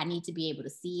read it. I need to be able to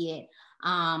see it.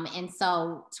 And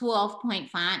so 12-point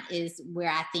font is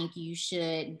where I think you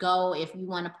should go. If you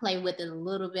want to play with it a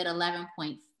little bit,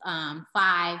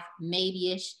 11.5,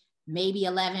 maybe-ish, maybe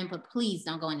 11, but please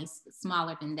don't go any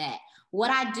smaller than that.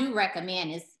 What I do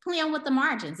recommend is playing with the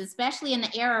margins, especially in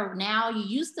the era now. You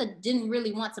used to didn't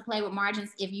really want to play with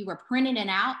margins if you were printing it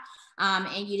out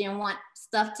and you didn't want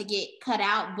stuff to get cut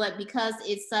out. But because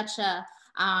it's such a,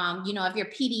 you know, if you're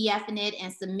PDFing it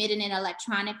and submitting it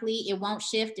electronically, it won't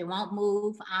shift, it won't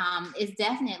move. It's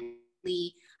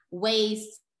definitely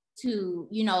ways to,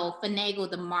 you know, finagle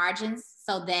the margins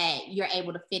so that you're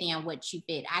able to fit in what you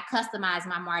fit. I customize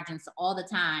my margins all the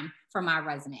time for my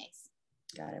resumes.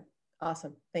 Got it.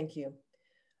 Awesome. Thank you.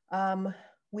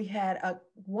 We had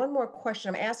one more question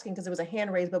I'm asking because it was a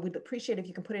hand raised, but we'd appreciate if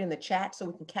you can put it in the chat so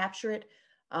we can capture it.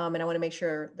 And I want to make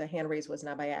sure the hand raise was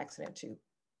not by accident too.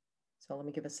 So let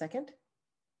me give a second.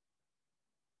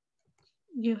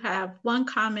 You have 1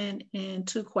 comment and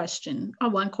 2 questions, or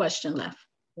 1 question left.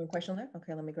 1 question left.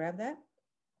 Okay, let me grab that.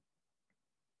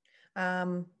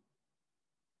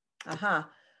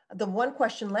 The 1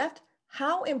 question left.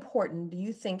 How important do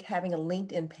you think having a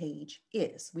LinkedIn page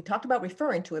is? We talked about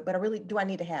referring to it, but do I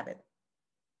need to have it?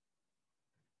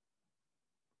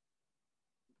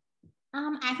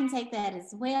 I can take that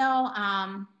as well.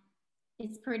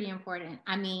 It's pretty important.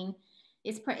 I mean,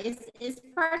 it's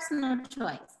personal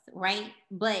choice, right?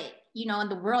 But, you know, in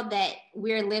the world that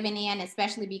we're living in,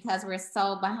 especially because we're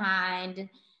so behind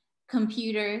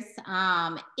computers,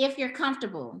 if you're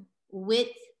comfortable with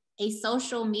a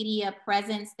social media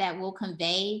presence that will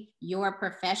convey your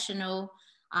professional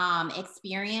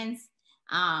experience,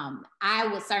 I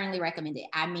would certainly recommend it.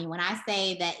 I mean, when I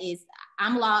say that is,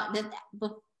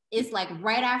 it's like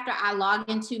right after I log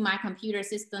into my computer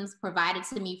systems provided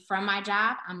to me from my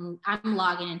job, I'm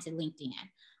logging into LinkedIn.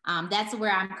 That's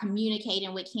where I'm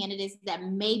communicating with candidates that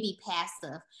may be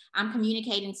passive. I'm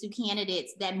communicating to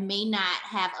candidates that may not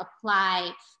have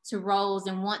applied to roles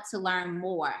and want to learn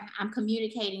more. I'm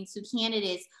communicating to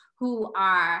candidates who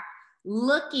are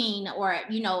looking, or,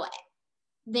 you know,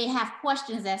 they have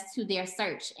questions as to their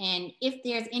search and if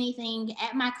there's anything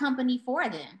at my company for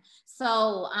them.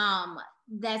 So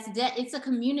it's a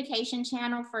communication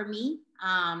channel for me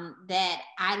that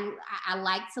I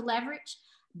like to leverage.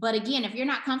 But again, if you're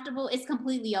not comfortable, it's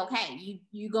completely okay.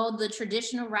 You go the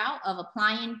traditional route of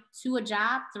applying to a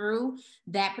job through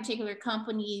that particular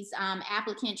company's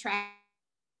applicant tracking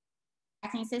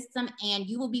system, and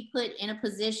you will be put in a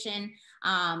position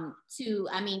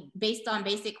based on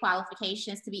basic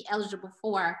qualifications, to be eligible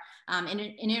for an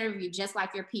interview, just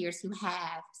like your peers who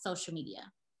have social media.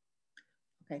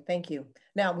 Okay, thank you.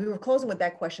 Now, we were closing with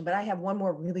that question, but I have one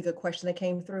more really good question that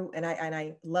came through, and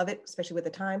I love it, especially with the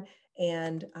time.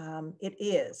 And it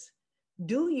is,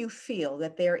 do you feel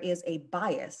that there is a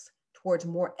bias towards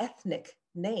more ethnic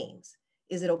names?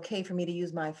 Is it okay for me to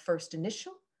use my first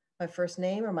initial, my first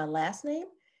name, or my last name?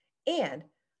 And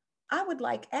I would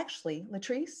like, actually,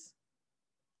 Latrice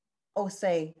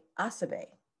Osei Asabe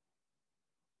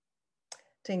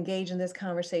to engage in this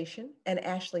conversation, and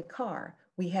Ashley Carr.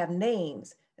 We have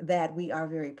names that we are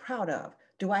very proud of.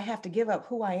 Do I have to give up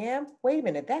who I am? Wait a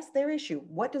minute, that's their issue.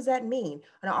 What does that mean?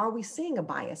 And are we seeing a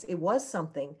bias? It was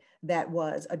something that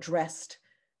was addressed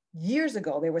years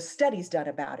ago. There were studies done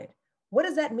about it. What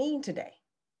does that mean today?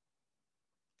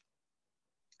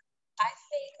 I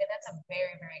think, and that's a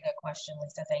very, very good question,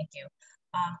 Lisa, thank you.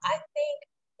 I think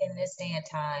in this day and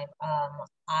time,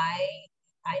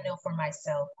 I know for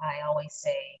myself, I always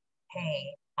say,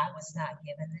 hey, I was not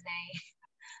given the name.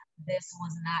 This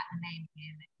was not a name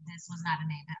given. This was not a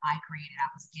name that I created.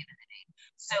 I was given the name.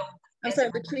 So I'm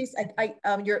sorry, Latrice,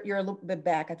 you're a little bit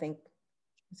back, I think.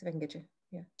 Let's see if I can get you.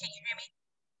 Yeah. Can you hear me?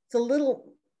 It's a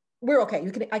little, we're okay.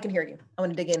 I can hear you. I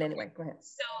want to dig in anyway. Go ahead.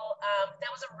 So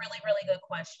that was a really, really good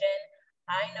question.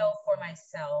 I know for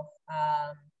myself,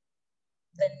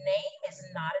 the name is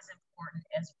not as important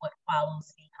as what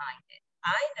follows behind it.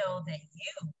 I know that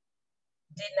you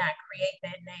did not create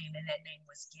that name, and that name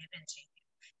was given to you.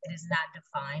 It is not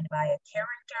defined by a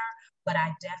character, but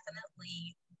I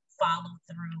definitely follow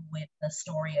through with the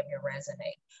story of your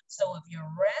resume. So if your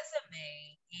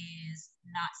resume is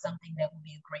not something that would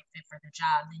be a great fit for the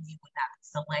job, then you would not be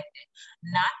selected.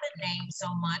 Not the name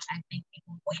so much. I think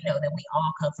we know that we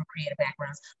all come from creative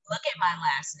backgrounds. Look at my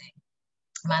last name.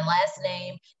 My last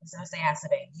name is Osei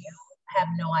Asabe. You have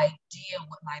no idea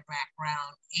what my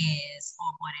background is or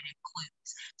what it includes.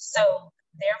 So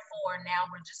therefore, now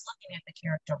we're just looking at the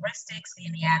characteristics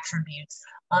and the attributes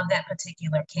of that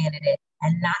particular candidate,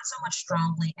 and not so much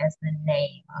strongly as the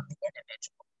name of the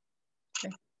individual.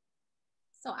 Okay.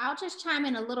 So I'll just chime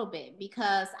in a little bit,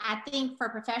 because I think for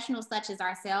professionals such as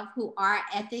ourselves who are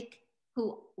ethic,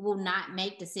 who will not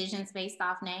make decisions based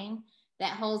off name,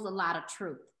 that holds a lot of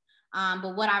truth.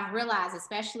 But what I've realized,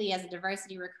 especially as a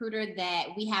diversity recruiter, that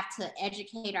we have to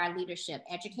educate our leadership,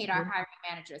 educate our hiring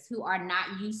managers who are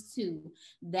not used to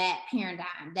that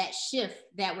paradigm, that shift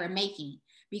that we're making,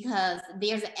 because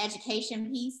there's an education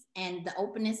piece and the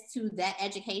openness to that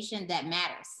education that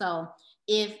matters. So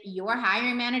if your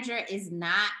hiring manager is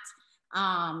not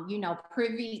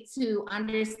privy to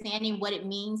understanding what it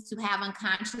means to have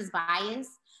unconscious bias,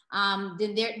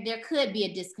 then there could be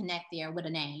a disconnect there with a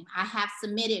name. I have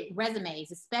submitted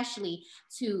resumes, especially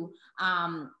to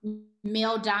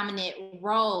male dominant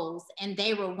roles, and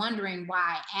they were wondering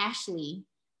why Ashley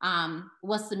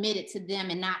was submitted to them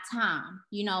and not Tom,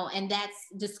 and that's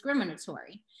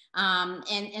discriminatory.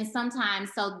 And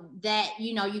sometimes, so that,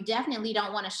 you definitely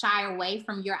don't want to shy away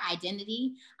from your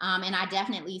identity. And I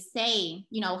definitely say,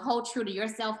 hold true to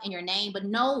yourself and your name, but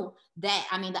know that,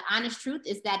 the honest truth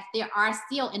is that there are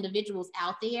still individuals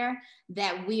out there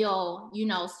that will,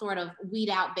 sort of weed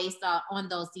out based on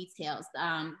those details.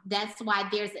 That's why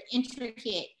there's an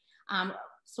intricate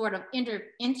sort of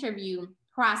interview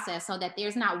process, so that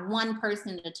there's not one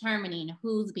person determining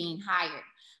who's being hired.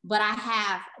 But I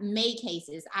have made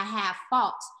cases, I have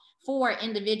fought for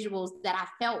individuals that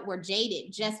I felt were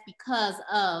jaded just because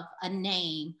of a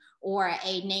name or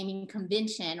a naming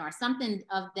convention or something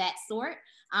of that sort.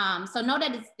 So know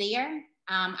that it's there.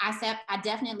 I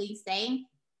definitely say,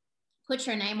 put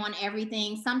your name on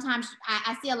everything. Sometimes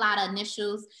I see a lot of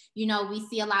initials, we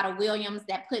see a lot of Williams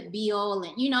that put Bill,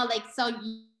 and, so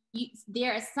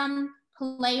there is some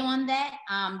play on that,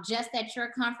 just at your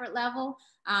comfort level.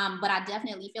 But I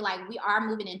definitely feel like we are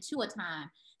moving into a time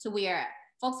to where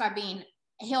folks are being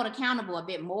held accountable a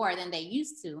bit more than they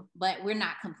used to, but we're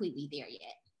not completely there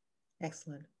yet.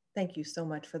 Excellent. Thank you so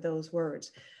much for those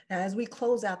words. Now, as we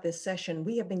close out this session,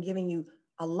 we have been giving you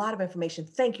a lot of information.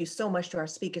 Thank you so much to our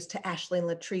speakers, to Ashley and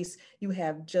Latrice. You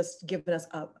have just given us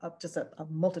just a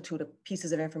multitude of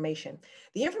pieces of information.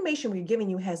 The information we're giving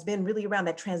you has been really around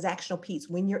that transactional piece.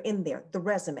 When you're in there, the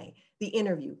resume, the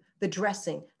interview, the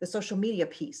dressing, the social media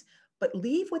piece. But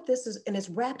leave with this, and it's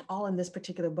wrapped all in this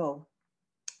particular bow.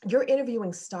 Your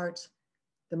interviewing starts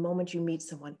the moment you meet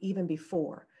someone, even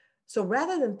before. So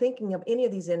rather than thinking of any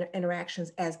of these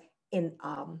interactions as in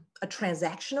a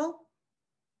transactional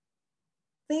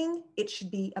thing, it should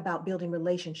be about building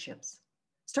relationships.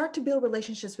 Start to build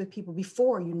relationships with people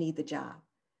before you need the job.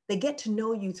 They get to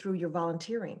know you through your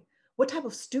volunteering. What type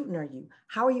of student are you?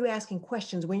 How are you asking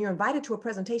questions? When you're invited to a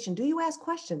presentation, do you ask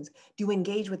questions? Do you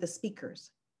engage with the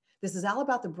speakers? This is all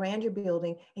about the brand you're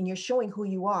building, and you're showing who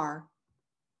you are,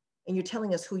 and you're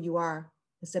telling us who you are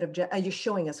instead of you're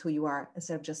showing us who you are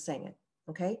instead of just saying it,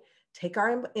 okay? Take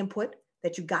our input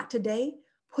that you got today,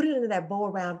 put it into that bow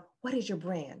around what is your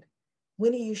brand?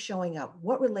 When are you showing up?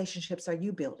 What relationships are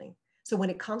you building? So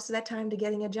when it comes to that time to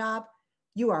getting a job,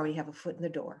 you already have a foot in the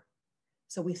door.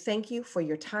 So we thank you for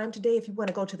your time today. If you want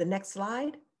to go to the next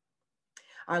slide.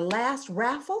 Our last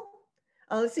raffle,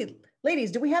 let's see, ladies,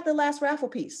 do we have the last raffle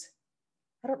piece?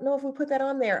 I don't know if we put that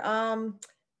on there.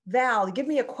 Val, give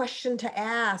me a question to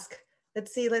ask.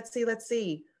 Let's see.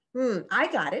 I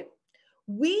got it.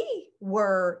 We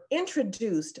were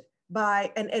introduced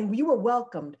by, and you were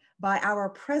welcomed by our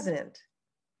president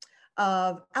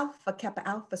of Alpha Kappa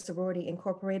Alpha Sorority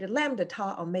Incorporated, Lambda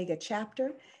Tau Omega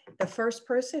chapter, the first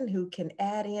person who can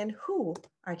add in who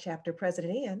our chapter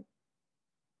president is.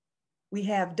 We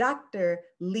have Dr.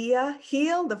 Leah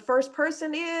Hill. The first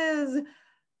person is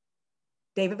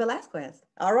David Velasquez.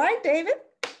 All right, David.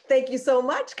 Thank you so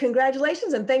much.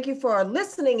 Congratulations, and thank you for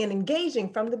listening and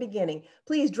engaging from the beginning.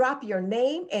 Please drop your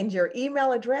name and your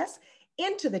email address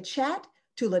into the chat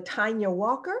to LaTanya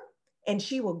Walker, and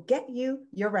she will get you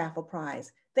your raffle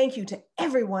prize. Thank you to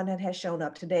everyone that has shown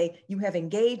up today. You have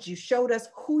engaged, you showed us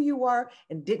who you are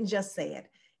and didn't just say it.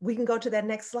 We can go to that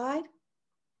next slide.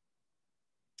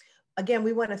 Again,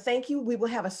 we want to thank you. We will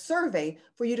have a survey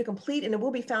for you to complete, and it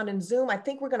will be found in Zoom. I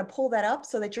think we're going to pull that up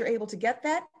so that you're able to get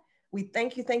that. We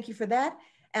thank you for that.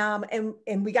 And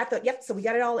we got so we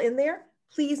got it all in there.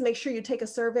 Please make sure you take a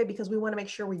survey because we want to make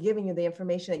sure we're giving you the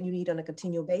information that you need on a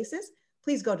continual basis.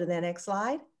 Please go to the next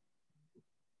slide.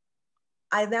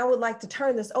 I now would like to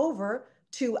turn this over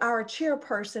to our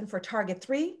chairperson for Target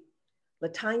 3,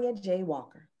 LaTanya J.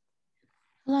 Walker.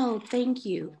 Hello, thank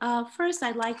you. First,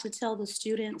 I'd like to tell the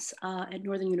students at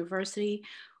Northern University,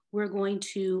 we're going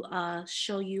to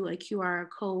show you a QR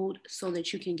code so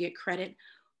that you can get credit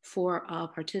for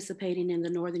participating in the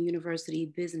Northern University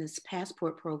Business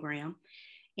Passport Program.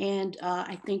 And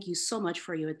I thank you so much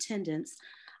for your attendance.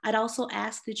 I'd also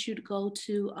ask that you go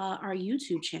to our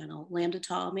YouTube channel, Lambda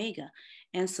Tau Omega,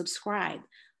 and subscribe.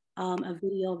 A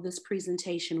video of this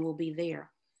presentation will be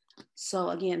there. So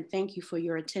again, thank you for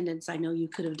your attendance. I know you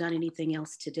could have done anything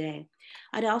else today.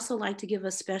 I'd also like to give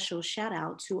a special shout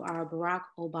out to our Barack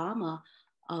Obama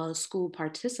school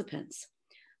participants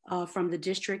from the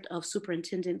District of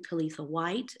Superintendent Kalitha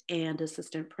White and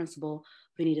Assistant Principal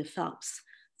Benita Phelps.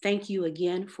 Thank you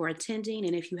again for attending.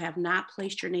 And if you have not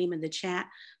placed your name in the chat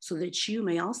so that you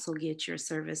may also get your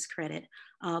service credit,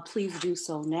 please do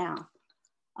so now.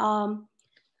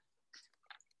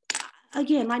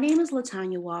 Again, my name is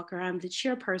LaTanya Walker. I'm the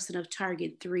chairperson of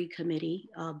Target 3 Committee,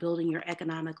 Building Your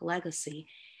Economic Legacy.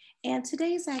 And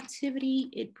today's activity,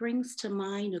 it brings to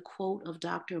mind a quote of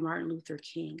Dr. Martin Luther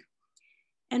King.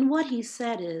 And what he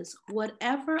said is,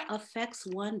 whatever affects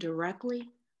one directly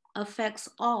affects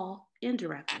all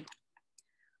indirectly.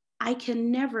 I can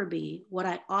never be what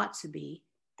I ought to be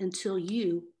until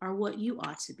you are what you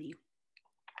ought to be.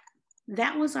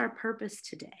 That was our purpose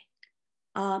today.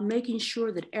 Making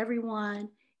sure that everyone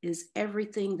is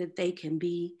everything that they can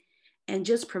be, and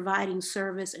just providing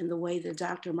service in the way that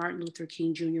Dr. Martin Luther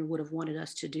King Jr. would have wanted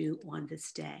us to do on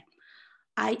this day.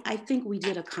 I think we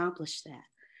did accomplish that.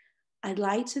 I'd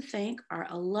like to thank our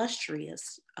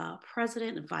illustrious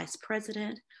president and vice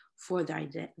president for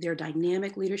their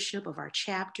dynamic leadership of our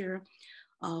chapter,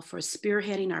 for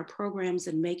spearheading our programs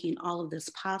and making all of this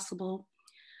possible.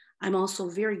 I'm also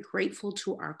very grateful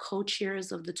to our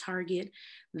co-chairs of the Target,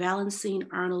 Valencine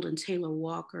Arnold and Taylor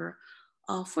Walker,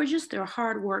 for just their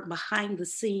hard work behind the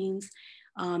scenes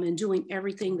and doing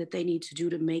everything that they need to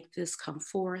do to make this come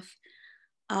forth.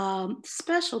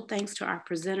 Special thanks to our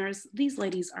presenters. These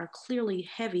ladies are clearly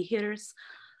heavy hitters.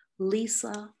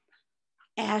 Lisa,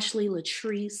 Ashley,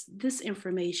 Latrice, this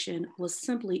information was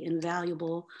simply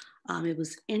invaluable. It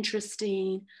was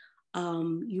interesting.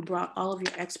 You brought all of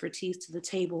your expertise to the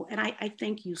table. And I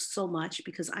thank you so much,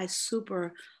 because I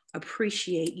super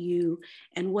appreciate you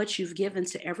and what you've given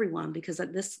to everyone, because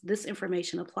this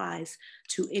information applies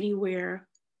to anywhere,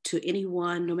 to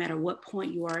anyone, no matter what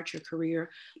point you are at your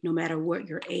career, no matter what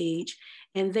your age.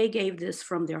 And they gave this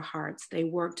from their hearts. They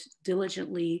worked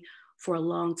diligently for a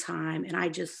long time. And I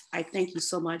thank you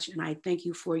so much. And I thank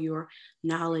you for your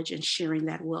knowledge and sharing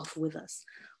that wealth with us.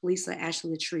 Lisa,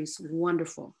 Ashley, Latrice,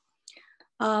 wonderful.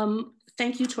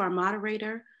 Thank you to our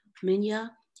moderator,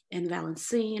 Minya and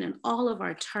Valencine, and all of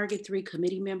our Target 3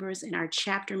 committee members and our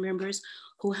chapter members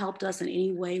who helped us in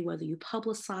any way, whether you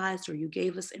publicized or you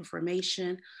gave us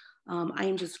information. I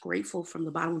am just grateful from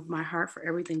the bottom of my heart for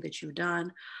everything that you've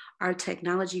done. Our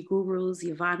technology gurus,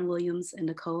 Yvonne Williams and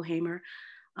Nicole Hamer,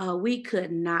 we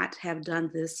could not have done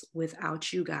this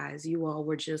without you guys. You all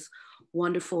were just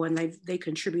wonderful, and they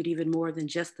contribute even more than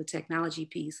just the technology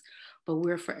piece, but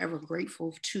we're forever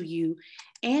grateful to you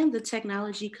and the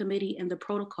technology committee and the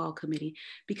protocol committee,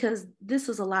 because this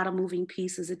is a lot of moving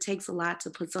pieces. It takes a lot to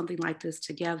put something like this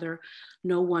together.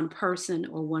 No one person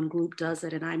or one group does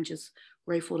it, and I'm just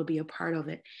grateful to be a part of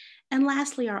it. And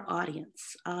lastly, our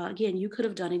audience. Again, you could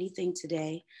have done anything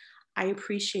today. I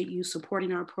appreciate you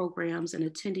supporting our programs and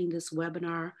attending this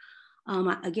webinar.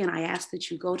 Again, I ask that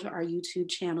you go to our YouTube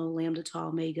channel, Lambda Tau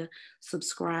Omega,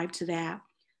 subscribe to that.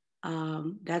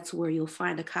 That's where you'll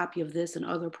find a copy of this and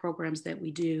other programs that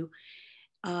we do.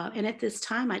 And at this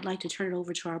time, I'd like to turn it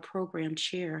over to our program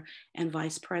chair and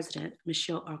vice president,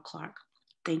 Michelle R. Clark.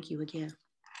 Thank you again.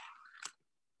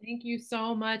 Thank you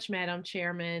so much, Madam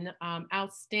Chairman.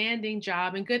 Outstanding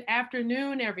job, and good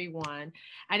afternoon, everyone.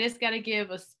 I just got to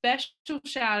give a special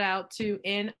shout out to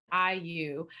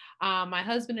NIU. My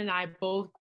husband and I both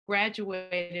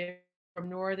graduated from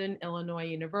Northern Illinois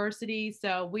University,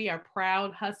 so we are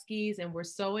proud Huskies, and we're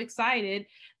so excited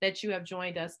that you have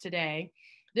joined us today.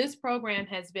 This program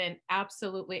has been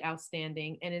absolutely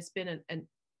outstanding, and it's been an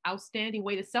outstanding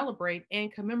way to celebrate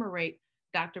and commemorate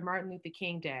Dr. Martin Luther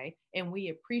King Day, and we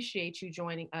appreciate you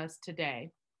joining us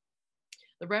today.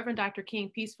 The Reverend Dr.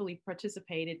 King peacefully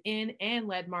participated in and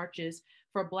led marches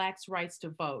for Blacks' rights to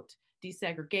vote,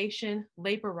 desegregation,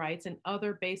 labor rights, and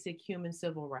other basic human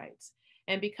civil rights.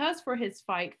 And because for his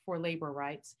fight for labor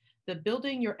rights, the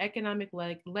Building Your Economic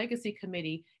Legacy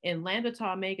Committee in Lambda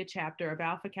Tau Omega chapter of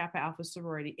Alpha Kappa Alpha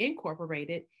Sorority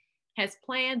Incorporated has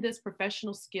planned this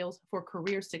professional skills for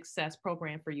career success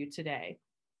program for you today.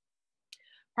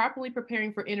 Properly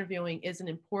preparing for interviewing is an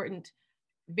important,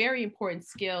 very important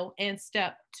skill and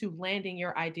step to landing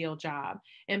your ideal job.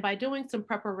 And by doing some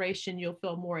preparation, you'll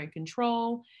feel more in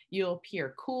control. You'll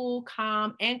appear cool,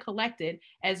 calm, and collected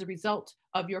as a result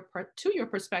of your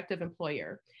prospective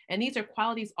employer. And these are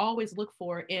qualities always look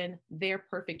for in their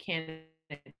perfect candidate.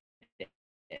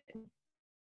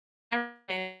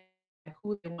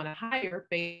 Who they want to hire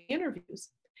based on interviews.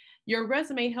 Your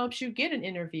resume helps you get an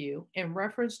interview, and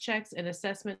reference checks and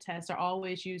assessment tests are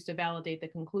always used to validate the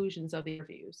conclusions of the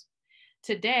interviews.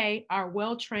 Today, our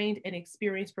well-trained and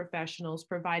experienced professionals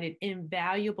provided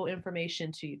invaluable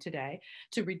information to you today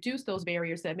to reduce those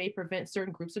barriers that may prevent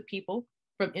certain groups of people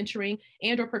from entering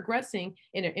and or progressing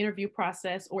in an interview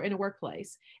process or in a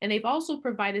workplace. And they've also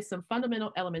provided some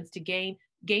fundamental elements to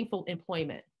gainful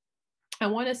employment. I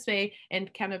want to say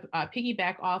and kind of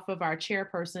piggyback off of our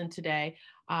chairperson today,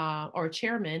 or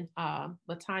chairman,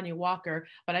 LaTanya Walker,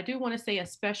 but I do want to say a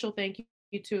special thank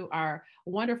you to our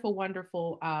wonderful,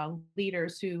 wonderful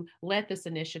leaders who led this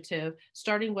initiative,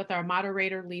 starting with our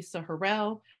moderator, Lisa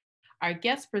Harrell, our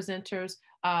guest presenters,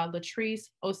 Latrice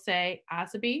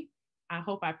Osei-Azabi, I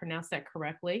hope I pronounced that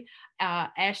correctly,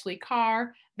 Ashley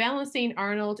Carr, Valencine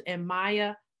Arnold, and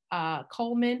Maya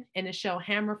Coleman and Michelle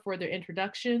Hammer for their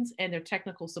introductions and their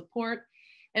technical support,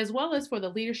 as well as for the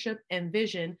leadership and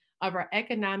vision of our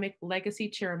Economic Legacy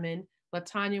Chairman,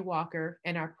 LaTanya Walker,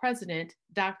 and our President,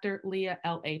 Dr. Leah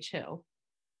L.H. Hill.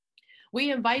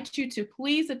 We invite you to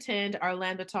please attend our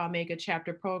Lambda Tau Omega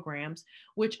chapter programs,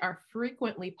 which are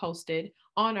frequently posted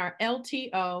on our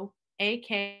LTOAKA.org.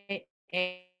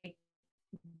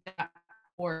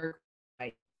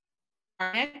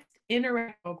 Our next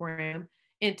interactive program,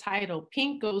 entitled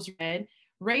Pink Goes Red,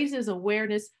 raises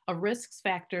awareness of risk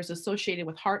factors associated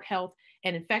with heart health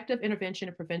and effective intervention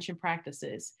and prevention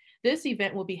practices. This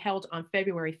event will be held on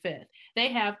February 5th.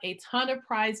 They have a ton of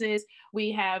prizes.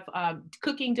 We have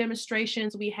cooking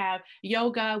demonstrations. We have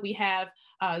yoga. We have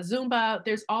Zumba.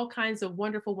 There's all kinds of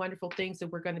wonderful, wonderful things that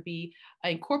we're going to be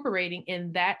incorporating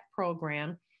in that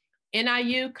program.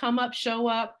 NIU, come up, show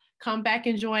up. come back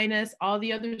and join us. All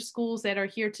the other schools that are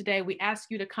here today, we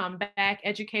ask you to come back.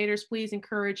 Educators, please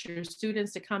encourage your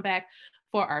students to come back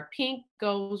for our Pink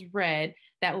Goes Red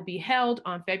that will be held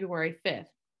on February 5th.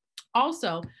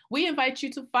 Also, we invite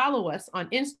you to follow us on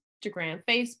Instagram,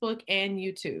 Facebook, and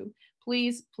YouTube.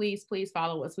 Please, please, please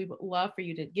follow us. We would love for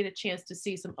you to get a chance to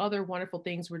see some other wonderful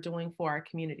things we're doing for our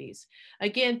communities.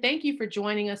 Again, thank you for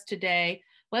joining us today.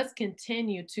 Let's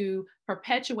continue to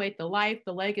perpetuate the life,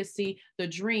 the legacy, the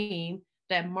dream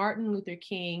that Martin Luther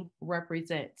King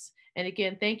represents. And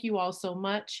again, thank you all so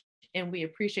much, and we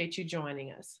appreciate you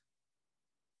joining us.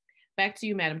 Back to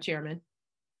you, Madam Chairman.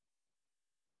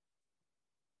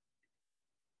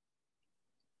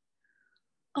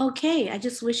 Okay, I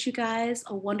just wish you guys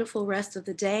a wonderful rest of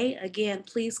the day. Again,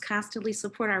 please constantly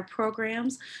support our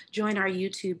programs, join our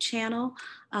YouTube channel,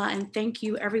 and thank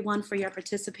you everyone for your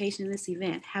participation in this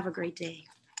event. Have a great day.